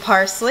 Some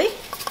parsley.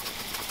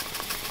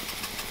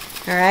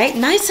 All right,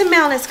 nice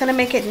amount. It's gonna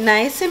make it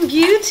nice and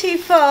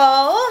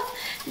beautiful,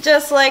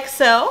 just like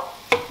so.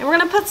 And we're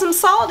gonna put some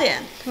salt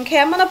in. Okay,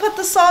 I'm gonna put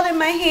the salt in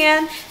my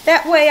hand.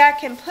 That way I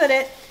can put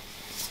it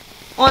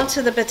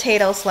onto the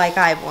potatoes like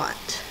I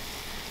want.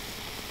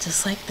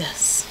 Just like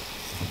this.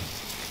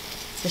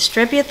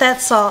 Distribute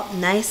that salt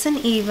nice and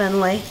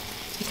evenly.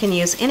 You can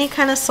use any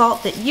kind of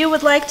salt that you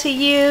would like to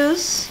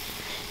use.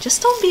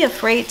 Just don't be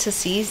afraid to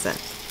season.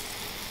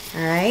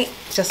 All right,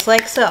 just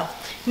like so.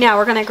 Now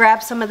we're gonna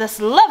grab some of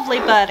this lovely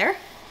butter.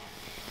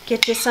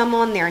 Get you some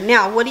on there.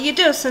 Now, what do you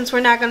do since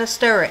we're not gonna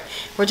stir it?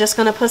 We're just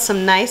gonna put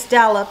some nice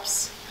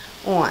dollops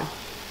on.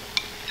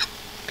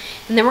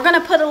 And then we're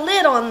gonna put a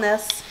lid on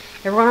this,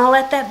 and we're gonna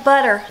let that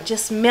butter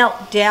just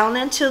melt down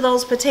into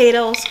those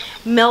potatoes,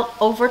 melt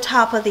over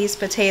top of these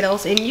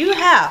potatoes, and you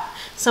have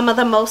some of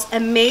the most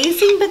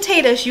amazing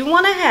potatoes you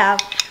wanna have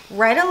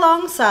right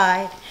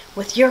alongside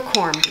with your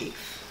corned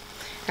beef.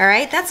 All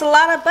right, that's a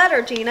lot of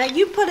butter, Gina.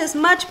 You put as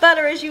much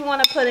butter as you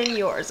wanna put in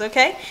yours,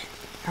 okay?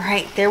 All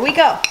right, there we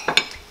go.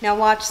 Now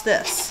watch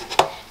this.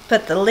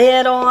 Put the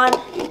lid on.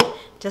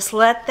 Just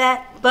let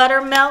that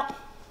butter melt.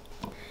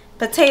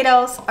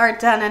 Potatoes are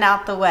done and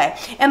out the way.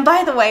 And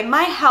by the way,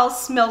 my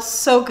house smells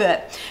so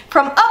good.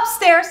 From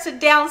upstairs to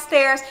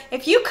downstairs,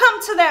 if you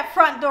come to that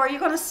front door, you're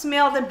going to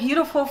smell the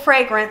beautiful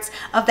fragrance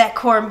of that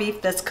corned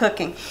beef that's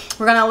cooking.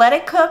 We're going to let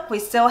it cook. We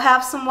still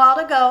have some while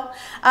to go.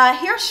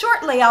 Here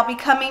shortly, I'll be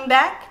coming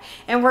back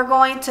and we're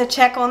going to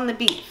check on the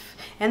beef.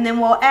 And then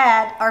we'll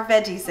add our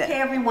veggies in.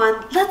 Okay,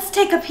 everyone, let's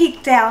take a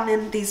peek down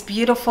in these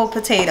beautiful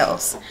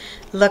potatoes.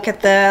 Look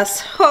at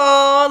this.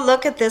 Oh,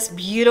 look at this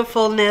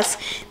beautifulness.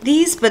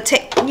 These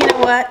potatoes, you know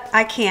what?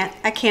 I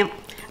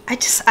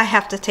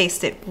have to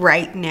taste it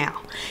right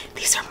now.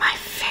 These are my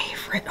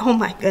favorite. Oh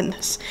my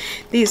goodness.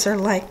 These are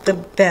like the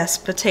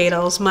best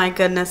potatoes. My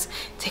goodness.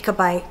 Take a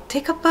bite.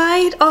 Take a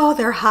bite. Oh,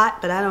 they're hot,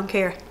 but I don't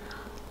care.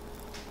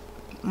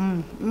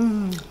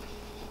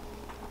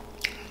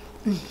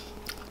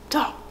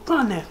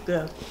 Doggone that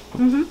good.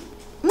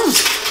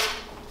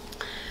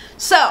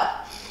 So,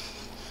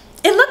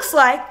 it looks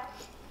like,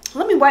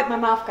 let me wipe my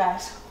mouth,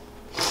 guys.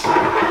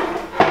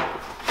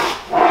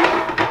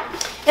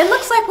 It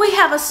looks like we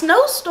have a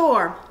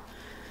snowstorm.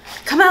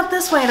 Come out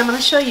this way and I'm going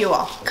to show you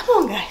all. Come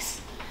on, guys.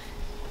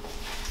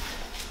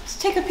 Let's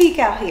take a peek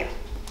out here.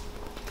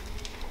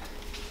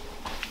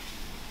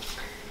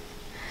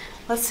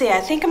 Let's see,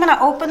 I think I'm going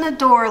to open the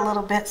door a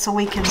little bit so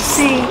we can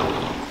see.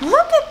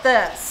 Look at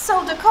this. So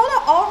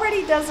Dakota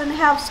already doesn't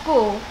have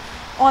school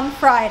on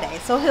Friday.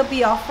 So he'll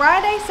be off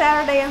Friday,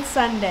 Saturday, and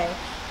Sunday.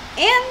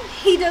 And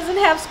he doesn't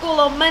have school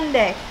on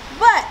Monday.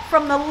 But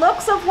from the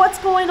looks of what's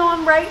going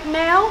on right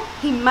now,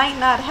 he might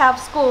not have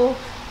school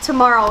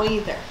tomorrow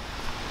either.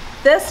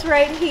 This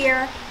right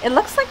here, it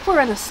looks like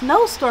we're in a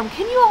snowstorm.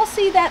 Can you all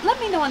see that?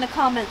 Let me know in the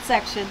comment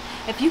section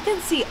if you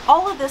can see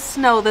all of this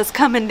snow that's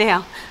coming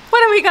down.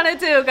 What are we gonna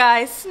do,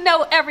 guys?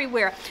 Snow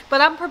everywhere, but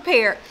I'm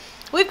prepared.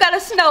 We've got a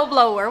snow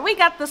blower. We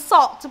got the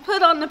salt to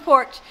put on the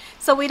porch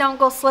so we don't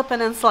go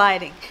slipping and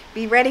sliding.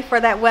 Be ready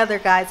for that weather,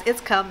 guys. It's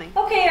coming.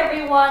 Okay,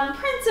 everyone.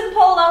 Prince and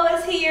Polo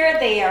is here.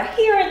 They are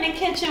here in the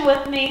kitchen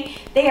with me.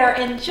 They are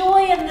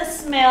enjoying the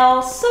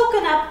smell,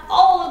 soaking up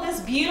all of this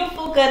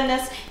beautiful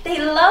goodness. They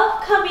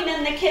love coming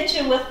in the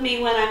kitchen with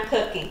me when I'm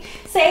cooking.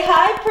 Say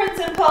hi, Prince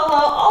and Polo.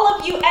 All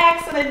of you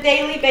ask on a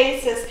daily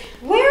basis,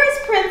 where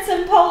is Prince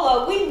and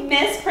Polo? We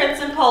miss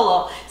Prince and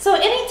Polo. So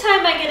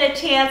anytime I get a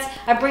chance,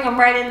 I bring them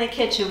right in the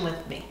kitchen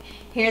with me.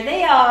 Here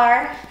they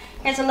are.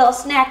 Here's a little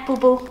snack,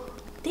 boo-boo.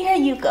 There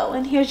you go.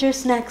 And here's your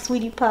snack,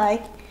 sweetie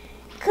pie.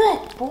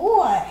 Good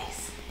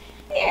boys.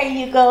 There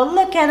you go.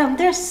 Look at them.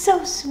 They're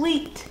so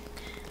sweet.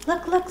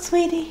 Look, look,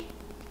 sweetie.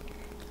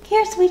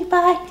 Here, sweetie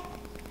pie.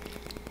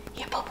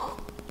 Here, boo-boo.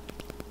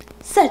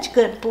 Such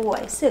good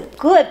boys. So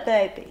good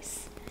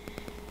babies.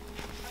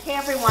 Okay,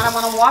 everyone. I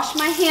want to wash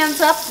my hands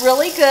up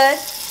really good.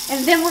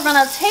 And then we're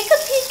going to take a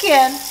peek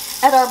in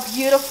at our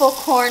beautiful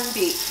corned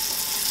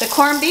beef. The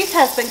corned beef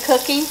has been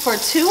cooking for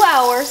 2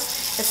 hours.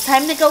 It's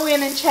time to go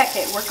in and check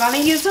it. We're going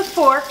to use a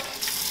fork.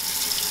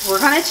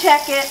 We're going to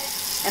check it,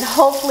 and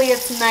hopefully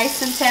it's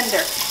nice and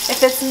tender.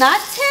 If it's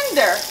not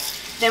tender,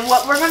 then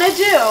what we're going to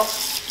do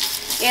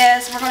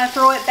is we're going to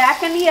throw it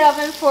back in the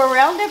oven for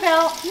around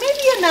about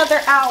maybe another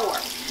hour.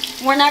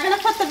 We're not going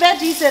to put the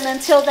veggies in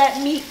until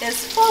that meat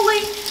is fully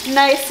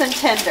nice and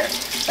tender.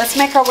 Let's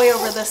make our way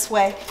over this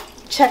way.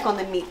 Check on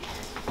the meat.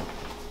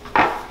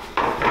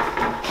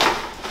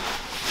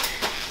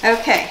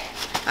 Okay.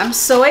 I'm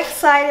so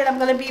excited. I'm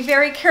going to be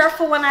very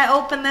careful when I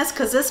open this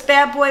because this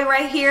bad boy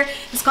right here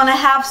is going to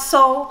have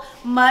so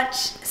much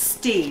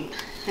steam.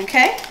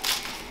 Okay?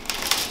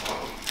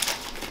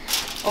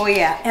 Oh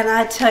yeah, and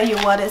I tell you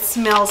what, it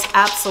smells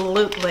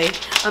absolutely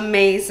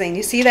amazing.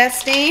 You see that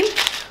steam?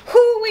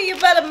 Whoo-wee, you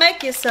better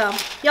make you some.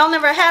 Y'all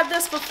never had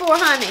this before,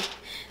 honey.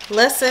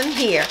 Listen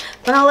here.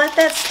 I'm going to let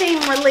that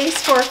steam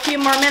release for a few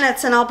more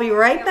minutes and I'll be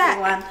right back.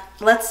 Everyone,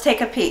 let's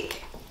take a peek.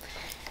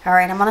 All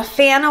right, I'm going to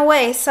fan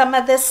away some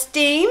of this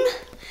steam,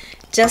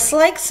 just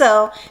like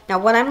so. Now,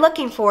 what I'm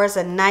looking for is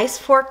a nice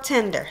fork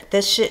tender.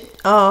 This should,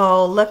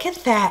 oh, look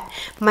at that.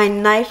 My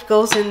knife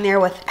goes in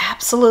there with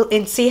absolute,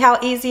 and see how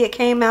easy it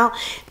came out?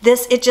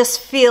 This, it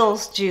just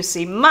feels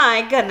juicy.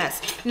 My goodness.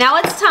 Now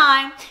it's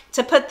time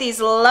to put these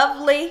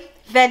lovely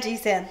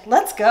veggies in.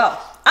 Let's go.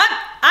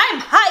 I'm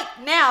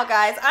hyped now,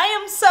 guys. I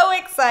am so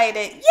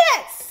excited.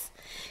 Yes!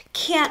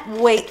 Can't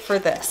wait for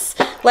this.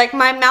 Like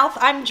my mouth,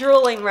 I'm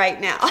drooling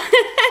right now.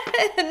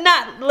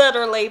 Not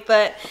literally,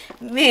 but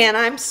man,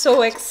 I'm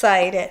so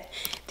excited.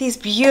 These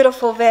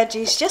beautiful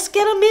veggies, just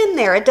get them in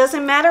there. It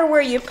doesn't matter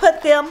where you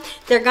put them.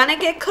 They're gonna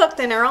get cooked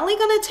and they're only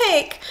gonna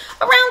take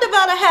around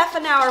about a half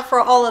an hour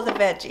for all of the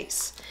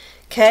veggies.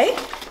 Okay,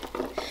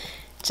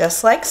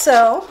 just like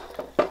so.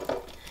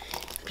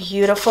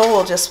 Beautiful,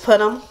 we'll just put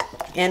them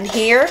in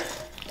here,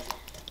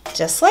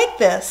 just like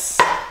this.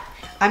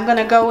 I'm going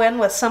to go in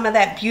with some of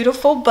that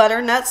beautiful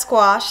butternut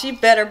squash. You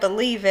better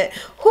believe it.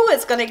 Who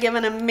is going to give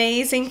an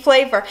amazing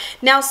flavor.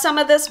 Now, some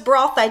of this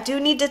broth I do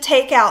need to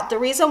take out. The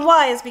reason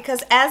why is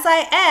because as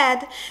I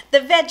add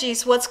the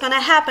veggies, what's going to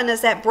happen is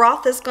that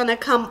broth is going to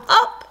come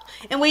up.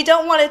 And we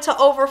don't want it to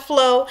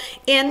overflow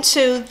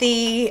into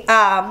the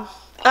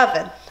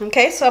oven.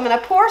 Okay, so I'm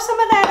gonna pour some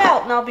of that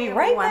out and I'll be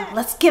right back.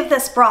 Let's give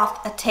this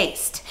broth a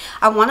taste.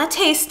 I wanna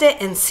taste it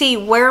and see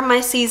where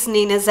my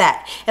seasoning is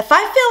at. If I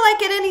feel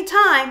like at any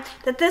time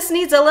that this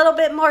needs a little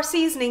bit more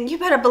seasoning, you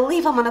better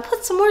believe I'm gonna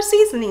put some more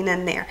seasoning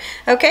in there.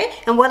 Okay,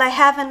 and what I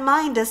have in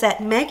mind is that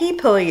Maggi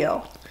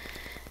pollo.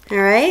 All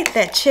right,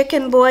 that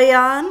chicken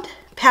bouillon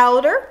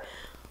powder,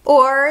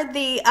 or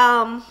the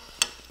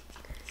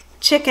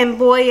chicken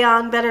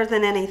bouillon better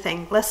than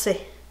anything. Let's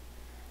see.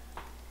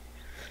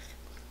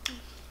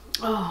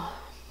 Oh,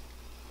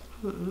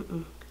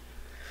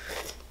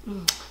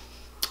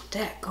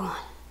 that gone.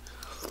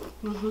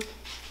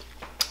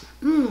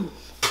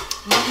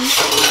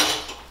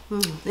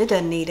 It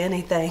doesn't need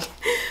anything.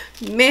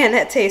 Man,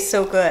 that tastes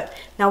so good.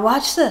 Now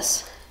watch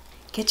this.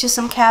 Get you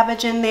some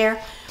cabbage in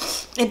there.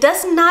 It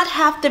does not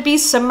have to be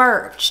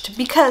submerged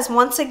because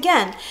once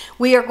again,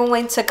 we are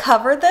going to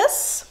cover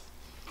this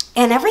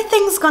and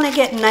everything's going to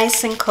get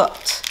nice and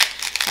cooked.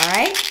 All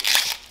right.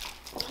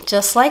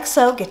 Just like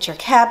so, get your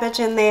cabbage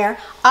in there.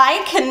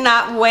 I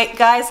cannot wait,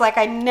 guys, like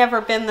I've never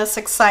been this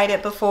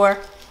excited before.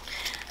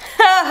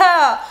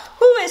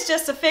 Who is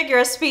just a figure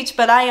of speech,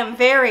 but I am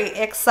very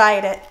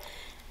excited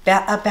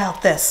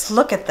about this.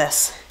 Look at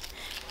this.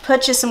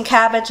 Put you some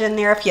cabbage in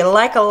there. If you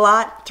like a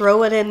lot,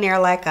 throw it in there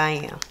like I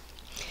am.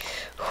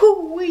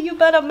 Whoo, you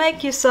better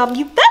make you some.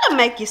 You better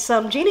make you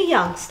some, Gina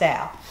Young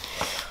style.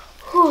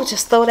 Whoo,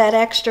 just throw that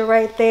extra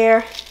right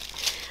there.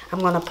 I'm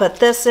going to put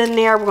this in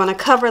there. We're going to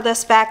cover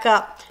this back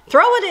up.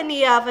 Throw it in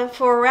the oven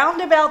for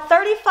around about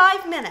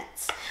 35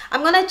 minutes.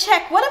 I'm going to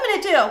check, what I'm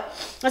going to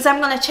do is I'm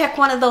going to check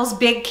one of those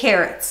big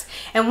carrots.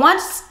 And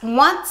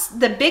once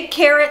the big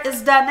carrot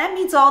is done, that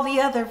means all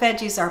the other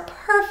veggies are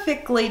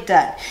perfectly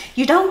done.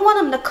 You don't want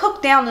them to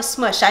cook down to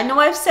smush. I know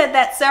I've said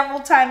that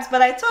several times,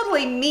 but I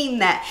totally mean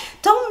that.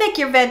 Don't make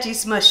your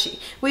veggies mushy.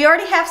 We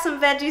already have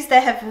some veggies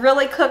that have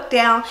really cooked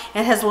down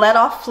and has let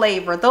off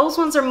flavor. Those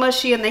ones are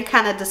mushy and they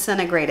kind of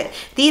disintegrated.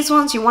 These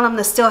ones, you want them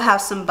to still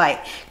have some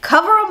bite.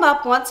 Cover them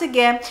up once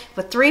again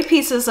with 3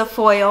 pieces of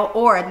foil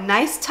or a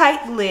nice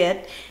tight lid.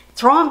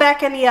 Throw them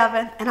back in the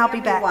oven and I'll be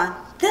back.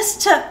 This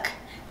took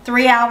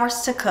 3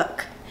 hours to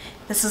cook.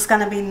 This is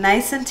going to be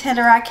nice and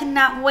tender. I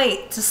cannot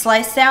wait to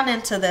slice down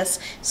into this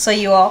so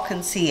you all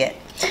can see it.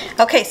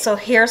 Okay, so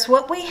here's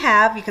what we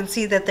have. You can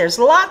see that there's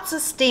lots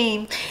of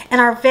steam and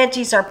our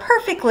veggies are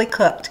perfectly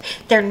cooked.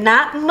 They're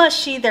not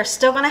mushy. They're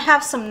still going to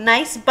have some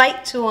nice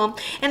bite to them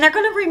and they're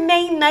going to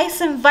remain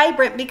nice and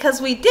vibrant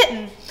because we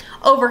didn't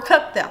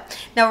overcook them.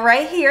 Now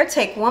right here,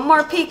 take one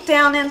more peek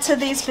down into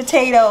these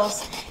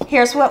potatoes.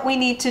 Here's what we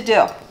need to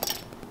do.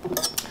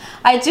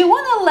 I do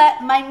want to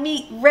let my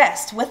meat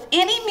rest. With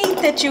any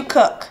meat that you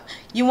cook,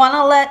 you want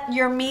to let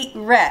your meat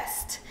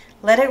rest.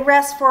 Let it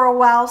rest for a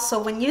while so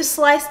when you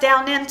slice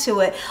down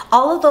into it,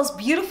 all of those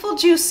beautiful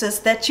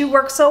juices that you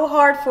work so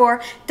hard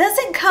for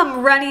doesn't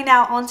come running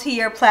out onto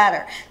your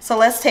platter. So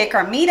let's take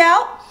our meat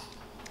out,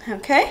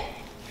 okay,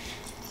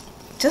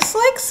 just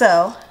like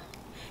so.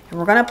 And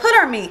we're going to put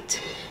our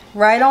meat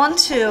right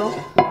onto,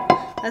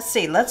 let's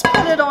see, let's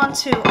put it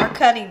onto our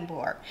cutting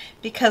board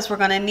because we're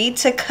going to need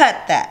to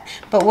cut that.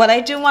 But what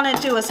I do want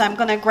to do is I'm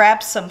going to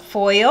grab some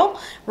foil.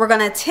 We're going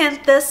to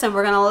tint this and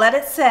we're going to let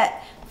it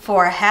set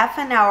for a half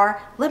an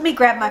hour. Let me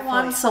grab my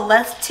foil. So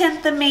let's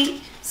tint the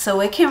meat so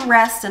it can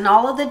rest and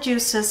all of the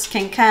juices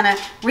can kind of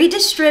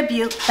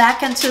redistribute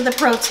back into the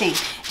protein.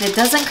 And it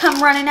doesn't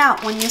come running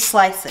out when you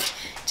slice it.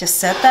 Just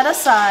set that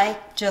aside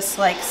just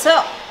like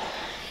so.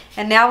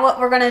 And now what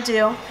we're going to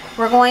do,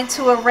 we're going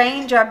to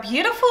arrange our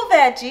beautiful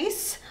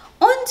veggies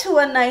onto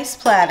a nice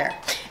platter.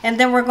 And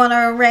then we're going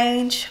to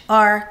arrange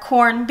our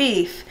corned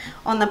beef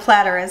on the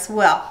platter as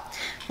well.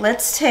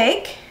 Let's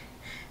take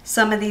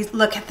some of these.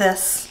 Look at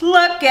this.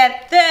 Look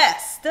at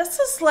this. This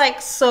is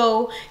like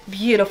so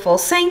beautiful.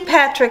 St.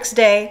 Patrick's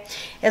Day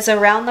is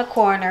around the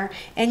corner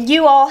and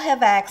you all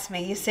have asked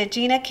me. You said,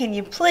 Gina, can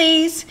you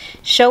please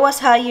show us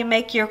how you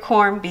make your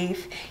corned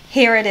beef?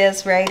 Here it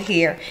is right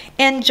here.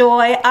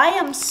 Enjoy. I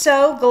am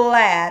so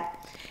glad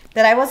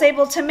that I was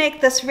able to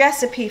make this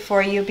recipe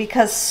for you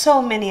because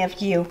so many of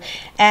you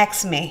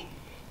asked me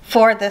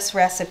for this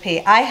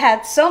recipe. I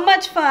had so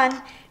much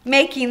fun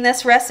making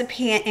this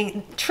recipe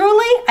and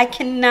truly I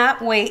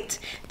cannot wait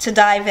to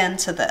dive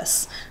into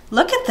this.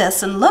 Look at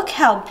this and look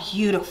how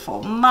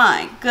beautiful.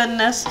 My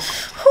goodness.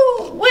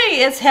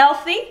 Whoo-wee, it's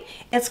healthy.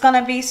 It's going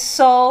to be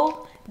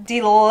so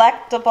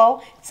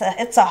delectable.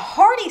 It's a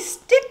hearty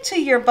stick to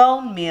your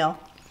bone meal.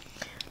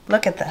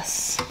 Look at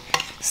this.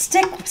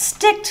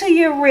 Stick to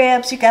your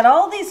ribs. You got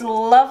all these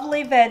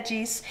lovely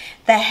veggies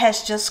that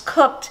has just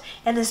cooked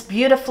in this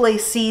beautifully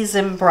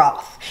seasoned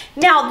broth.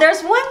 Now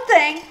there's one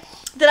thing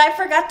that I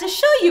forgot to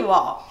show you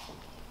all.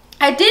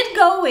 I did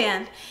go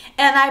in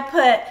and I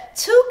put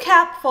 2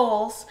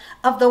 capfuls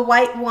of the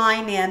white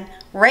wine in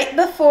right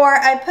before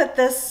I put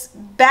this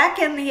back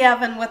in the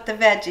oven with the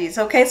veggies.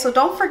 Okay, so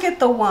don't forget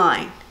the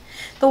wine.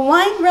 The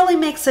wine really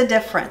makes a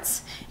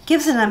difference. It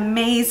gives an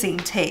amazing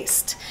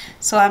taste.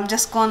 So I'm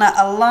just going to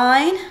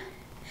align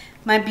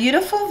my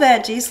beautiful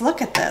veggies.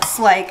 Look at this.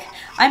 Like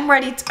I'm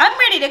ready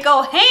to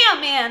go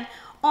ham in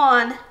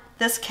on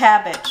this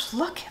cabbage.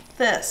 Look at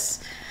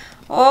this.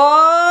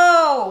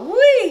 Oh,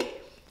 wee!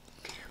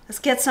 Let's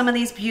get some of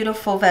these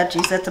beautiful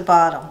veggies at the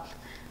bottom.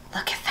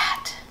 Look at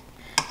that.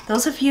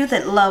 Those of you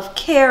that love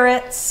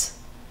carrots,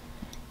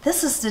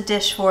 this is the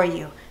dish for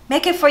you.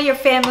 Make it for your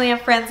family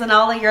and friends and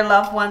all of your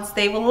loved ones.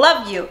 They will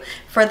love you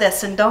for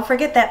this. And don't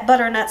forget that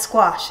butternut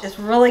squash. It's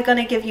really going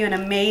to give you an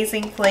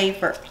amazing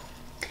flavor.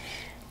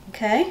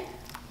 Okay.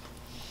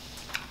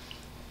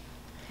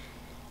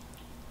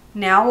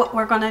 Now what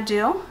we're going to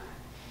do,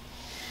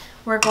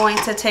 we're going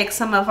to take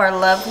some of our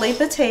lovely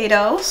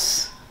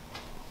potatoes.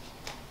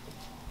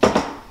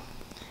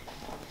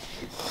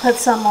 Put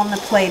some on the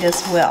plate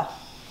as well.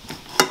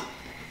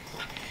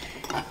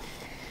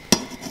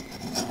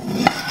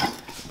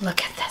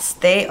 Look at this.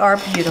 They are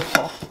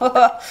beautiful.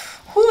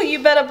 Ooh,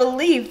 you better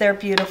believe they're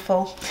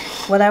beautiful.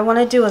 What I want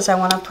to do is I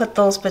want to put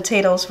those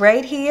potatoes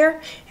right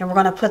here, and we're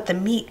going to put the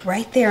meat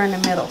right there in the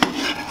middle.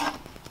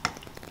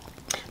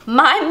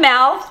 My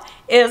mouth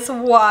is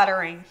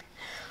watering.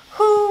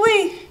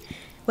 Hoo-wee.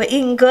 We're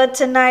eating good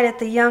tonight at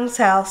the Young's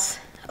house.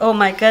 Oh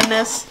my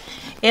goodness.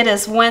 It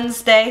is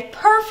Wednesday.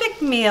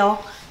 Perfect meal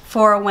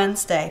for a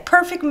Wednesday.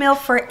 Perfect meal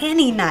for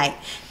any night.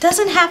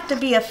 Doesn't have to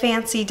be a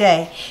fancy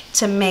day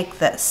to make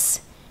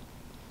this.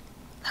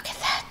 Look at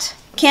that.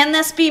 Can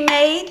this be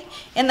made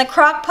in the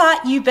crock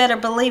pot? You better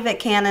believe it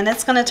can, and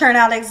it's going to turn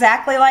out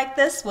exactly like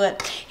this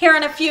would. Here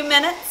in a few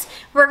minutes,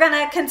 we're going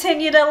to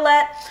continue to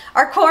let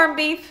our corned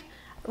beef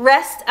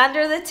rest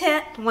under the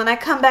tent. When I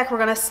come back, we're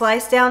going to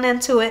slice down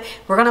into it.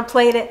 We're going to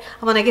plate it.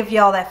 I'm going to give you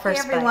all that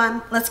first bite.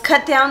 Everyone, let's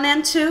cut down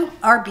into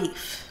our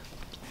beef.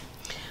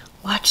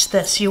 Watch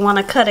this. You want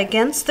to cut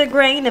against the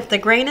grain. If the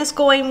grain is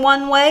going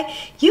one way,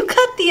 you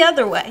cut the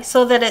other way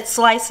so that it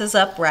slices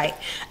up right.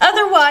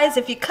 Otherwise,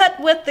 if you cut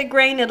with the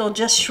grain, it'll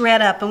just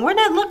shred up. And we're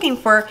not looking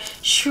for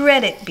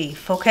shredded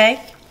beef,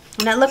 okay?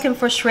 We're not looking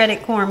for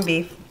shredded corned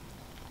beef.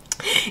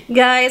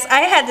 Guys,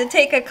 I had to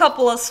take a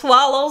couple of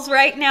swallows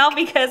right now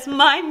because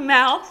my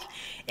mouth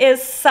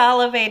is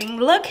salivating.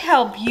 Look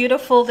how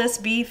beautiful this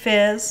beef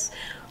is.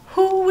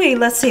 Hoo-wee.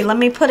 Let's see, let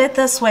me put it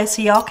this way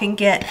so y'all can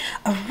get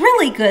a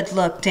really good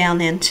look down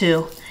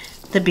into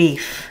the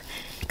beef.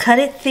 Cut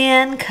it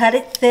thin, cut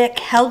it thick.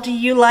 How do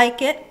you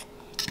like it?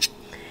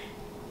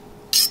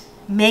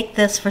 Make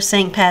this for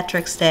St.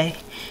 Patrick's Day.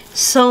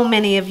 So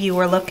many of you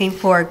are looking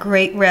for a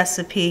great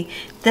recipe.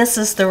 This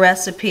is the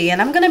recipe,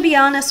 and I'm going to be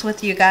honest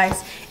with you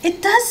guys.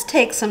 It does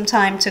take some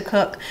time to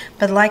cook,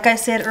 but like I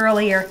said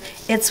earlier,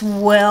 it's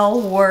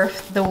well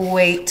worth the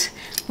wait.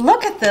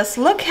 Look at this.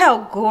 Look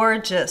how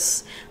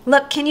gorgeous.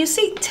 Look, can you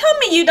see? Tell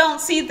me you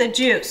don't see the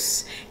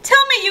juice.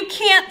 Tell me you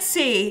can't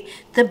see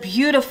the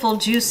beautiful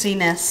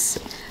juiciness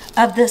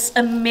of this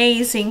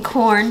amazing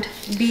corned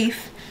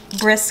beef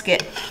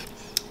brisket.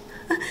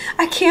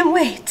 I can't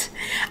wait.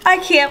 I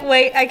can't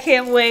wait. I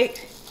can't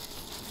wait.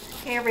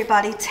 Okay,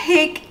 everybody,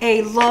 take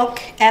a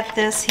look at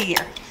this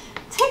here.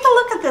 Take a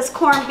look at this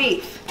corned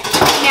beef.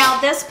 Now,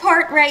 this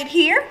part right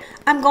here,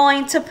 I'm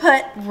going to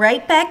put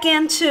right back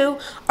into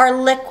our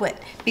liquid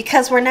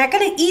because we're not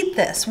going to eat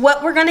this.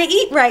 What we're going to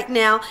eat right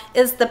now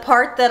is the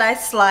part that I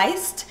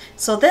sliced.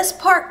 So this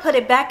part, put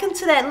it back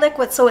into that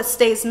liquid so it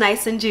stays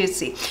nice and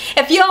juicy.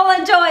 If you all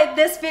enjoyed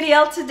this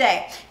video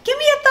today, give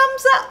me a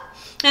thumbs up.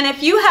 And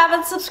if you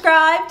haven't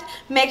subscribed,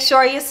 make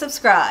sure you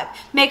subscribe.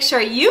 Make sure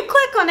you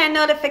click on that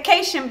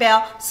notification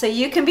bell so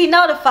you can be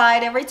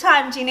notified every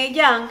time Gina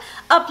Young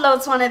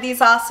uploads one of these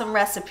awesome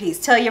recipes.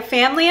 Tell your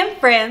family and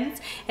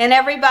friends and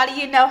everybody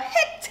you know,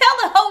 heck, tell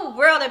the whole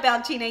world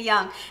about Gina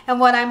Young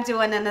and what I'm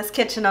doing in this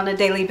kitchen on a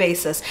daily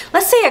basis.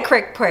 Let's say a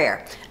quick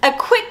prayer. A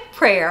quick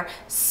prayer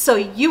so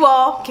you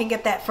all can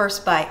get that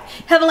first bite.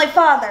 Heavenly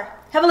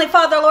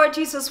Father, Lord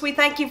Jesus, we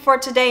thank you for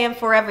today and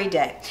for every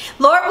day.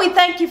 Lord, we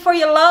thank you for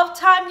your love,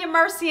 time, your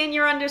mercy, and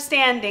your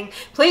understanding.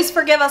 Please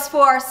forgive us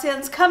for our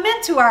sins. Come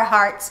into our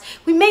hearts.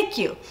 We make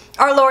you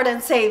our Lord and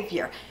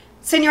Savior.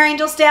 Send your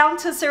angels down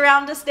to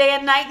surround us day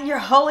and night and your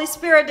Holy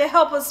Spirit to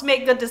help us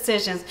make good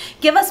decisions.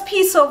 Give us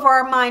peace over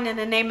our mind in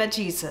the name of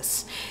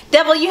Jesus.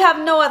 Devil, you have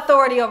no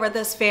authority over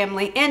this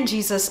family in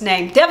Jesus'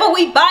 name. Devil,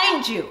 we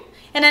bind you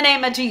in the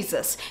name of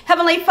Jesus.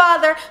 Heavenly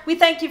Father, we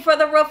thank you for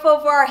the roof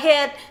over our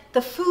head,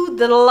 the food,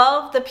 the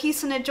love, the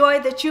peace, and the joy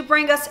that you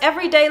bring us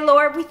every day,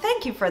 Lord. We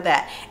thank you for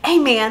that.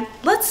 Amen.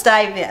 Let's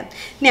dive in.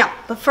 Now,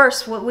 but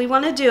first, what we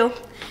want to do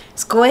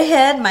is go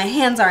ahead. My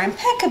hands are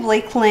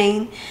impeccably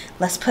clean.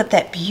 Let's put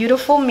that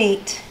beautiful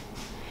meat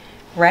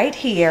right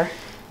here,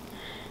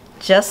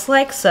 just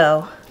like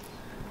so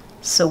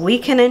we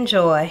can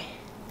enjoy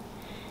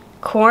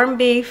corned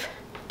beef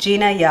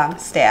Gina Young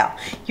style.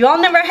 You all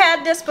never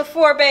had this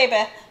before,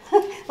 baby.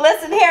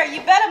 Listen here,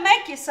 you better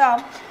make you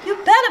some. You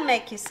better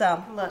make you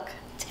some. Look,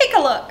 take a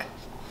look.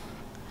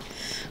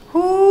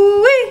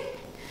 Woo-wee.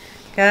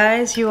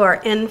 Guys, you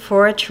are in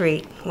for a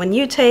treat. When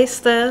you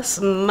taste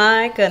this,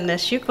 my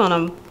goodness, you're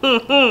gonna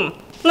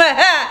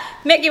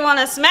make you want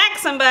to smack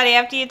somebody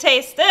after you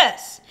taste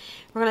this.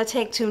 We're gonna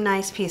take two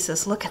nice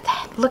pieces. Look at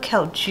that. Look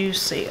how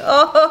juicy.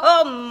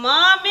 Oh,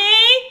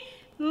 mommy!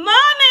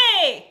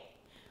 Mommy!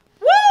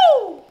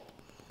 Woo!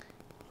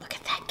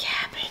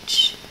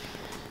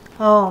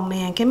 Oh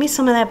man, give me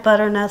some of that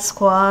butternut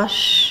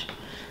squash.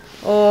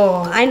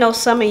 Oh, I know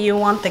some of you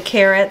want the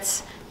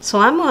carrots, so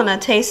I'm gonna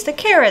taste the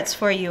carrots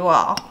for you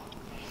all.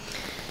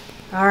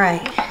 All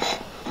right,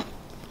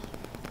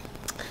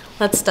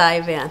 let's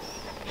dive in.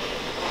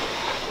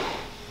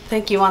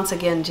 Thank you once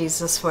again,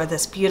 Jesus, for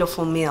this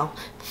beautiful meal.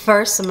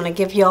 First, I'm gonna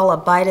give you all a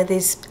bite of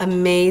these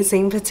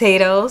amazing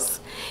potatoes,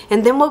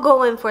 and then we'll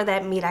go in for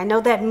that meat. I know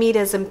that meat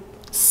is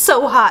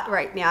so hot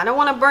right now. I don't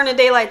want to burn the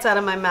daylights out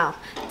of my mouth.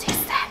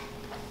 Taste that.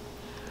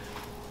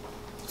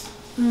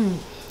 Mmm.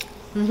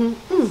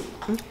 Mm-hmm. Mm.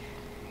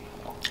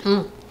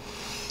 Mm.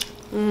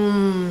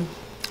 Mm.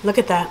 Look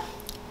at that.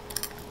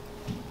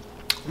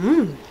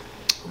 Mmm.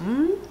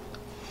 Mm.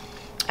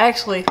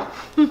 Actually,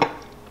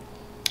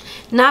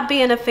 not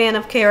being a fan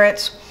of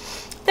carrots,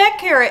 that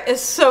carrot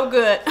is so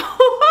good.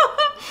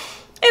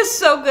 It's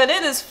so good.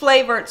 It is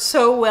flavored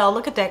so well.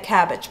 Look at that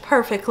cabbage.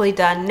 Perfectly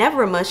done.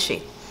 Never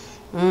mushy.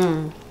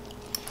 Mmm.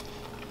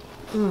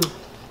 Mmm.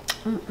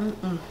 Mmm.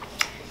 Mmm.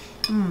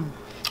 Mmm.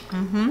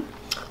 Mm-hmm.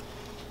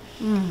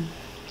 Mmm.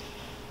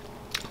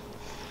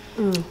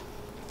 Mmm.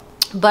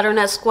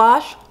 Butternut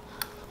squash.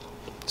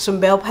 Some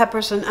bell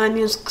peppers and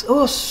onions.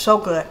 Oh, so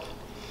good.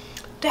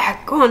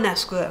 Daggone,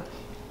 that's good.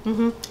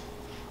 Mm-hmm.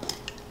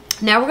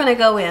 Now we're going to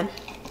go in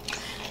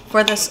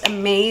for this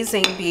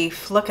amazing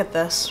beef. Look at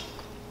this.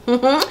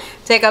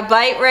 Take a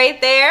bite right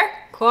there.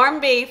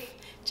 Corned beef,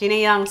 Gina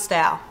Young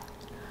style.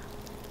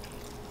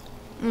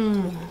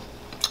 Mmm.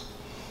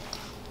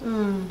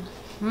 Mmm.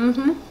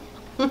 Mm-hmm.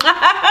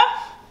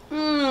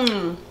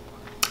 Mmm.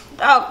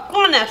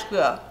 Oh, that's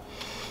good.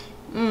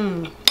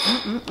 Mmm.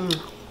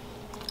 Mm-mm-mm.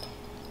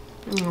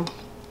 Mm.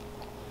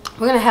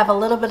 We're going to have a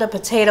little bit of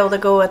potato to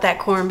go with that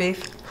corned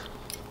beef.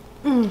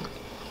 Mmm.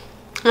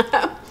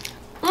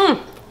 Mmm.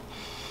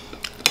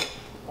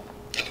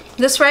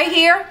 This right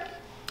here,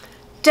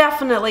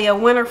 definitely a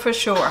winner for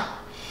sure.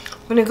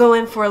 I'm going to go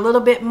in for a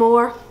little bit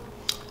more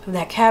of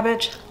that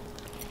cabbage.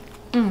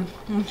 Mmm.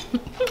 Mm.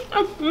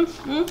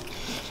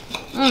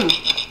 Mm.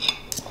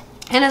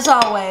 And as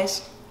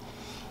always,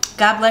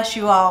 God bless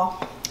you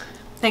all.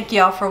 Thank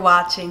you all for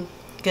watching.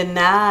 Good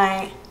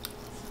night.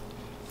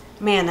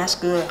 Man, that's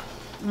good.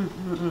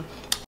 Mm-mm-mm.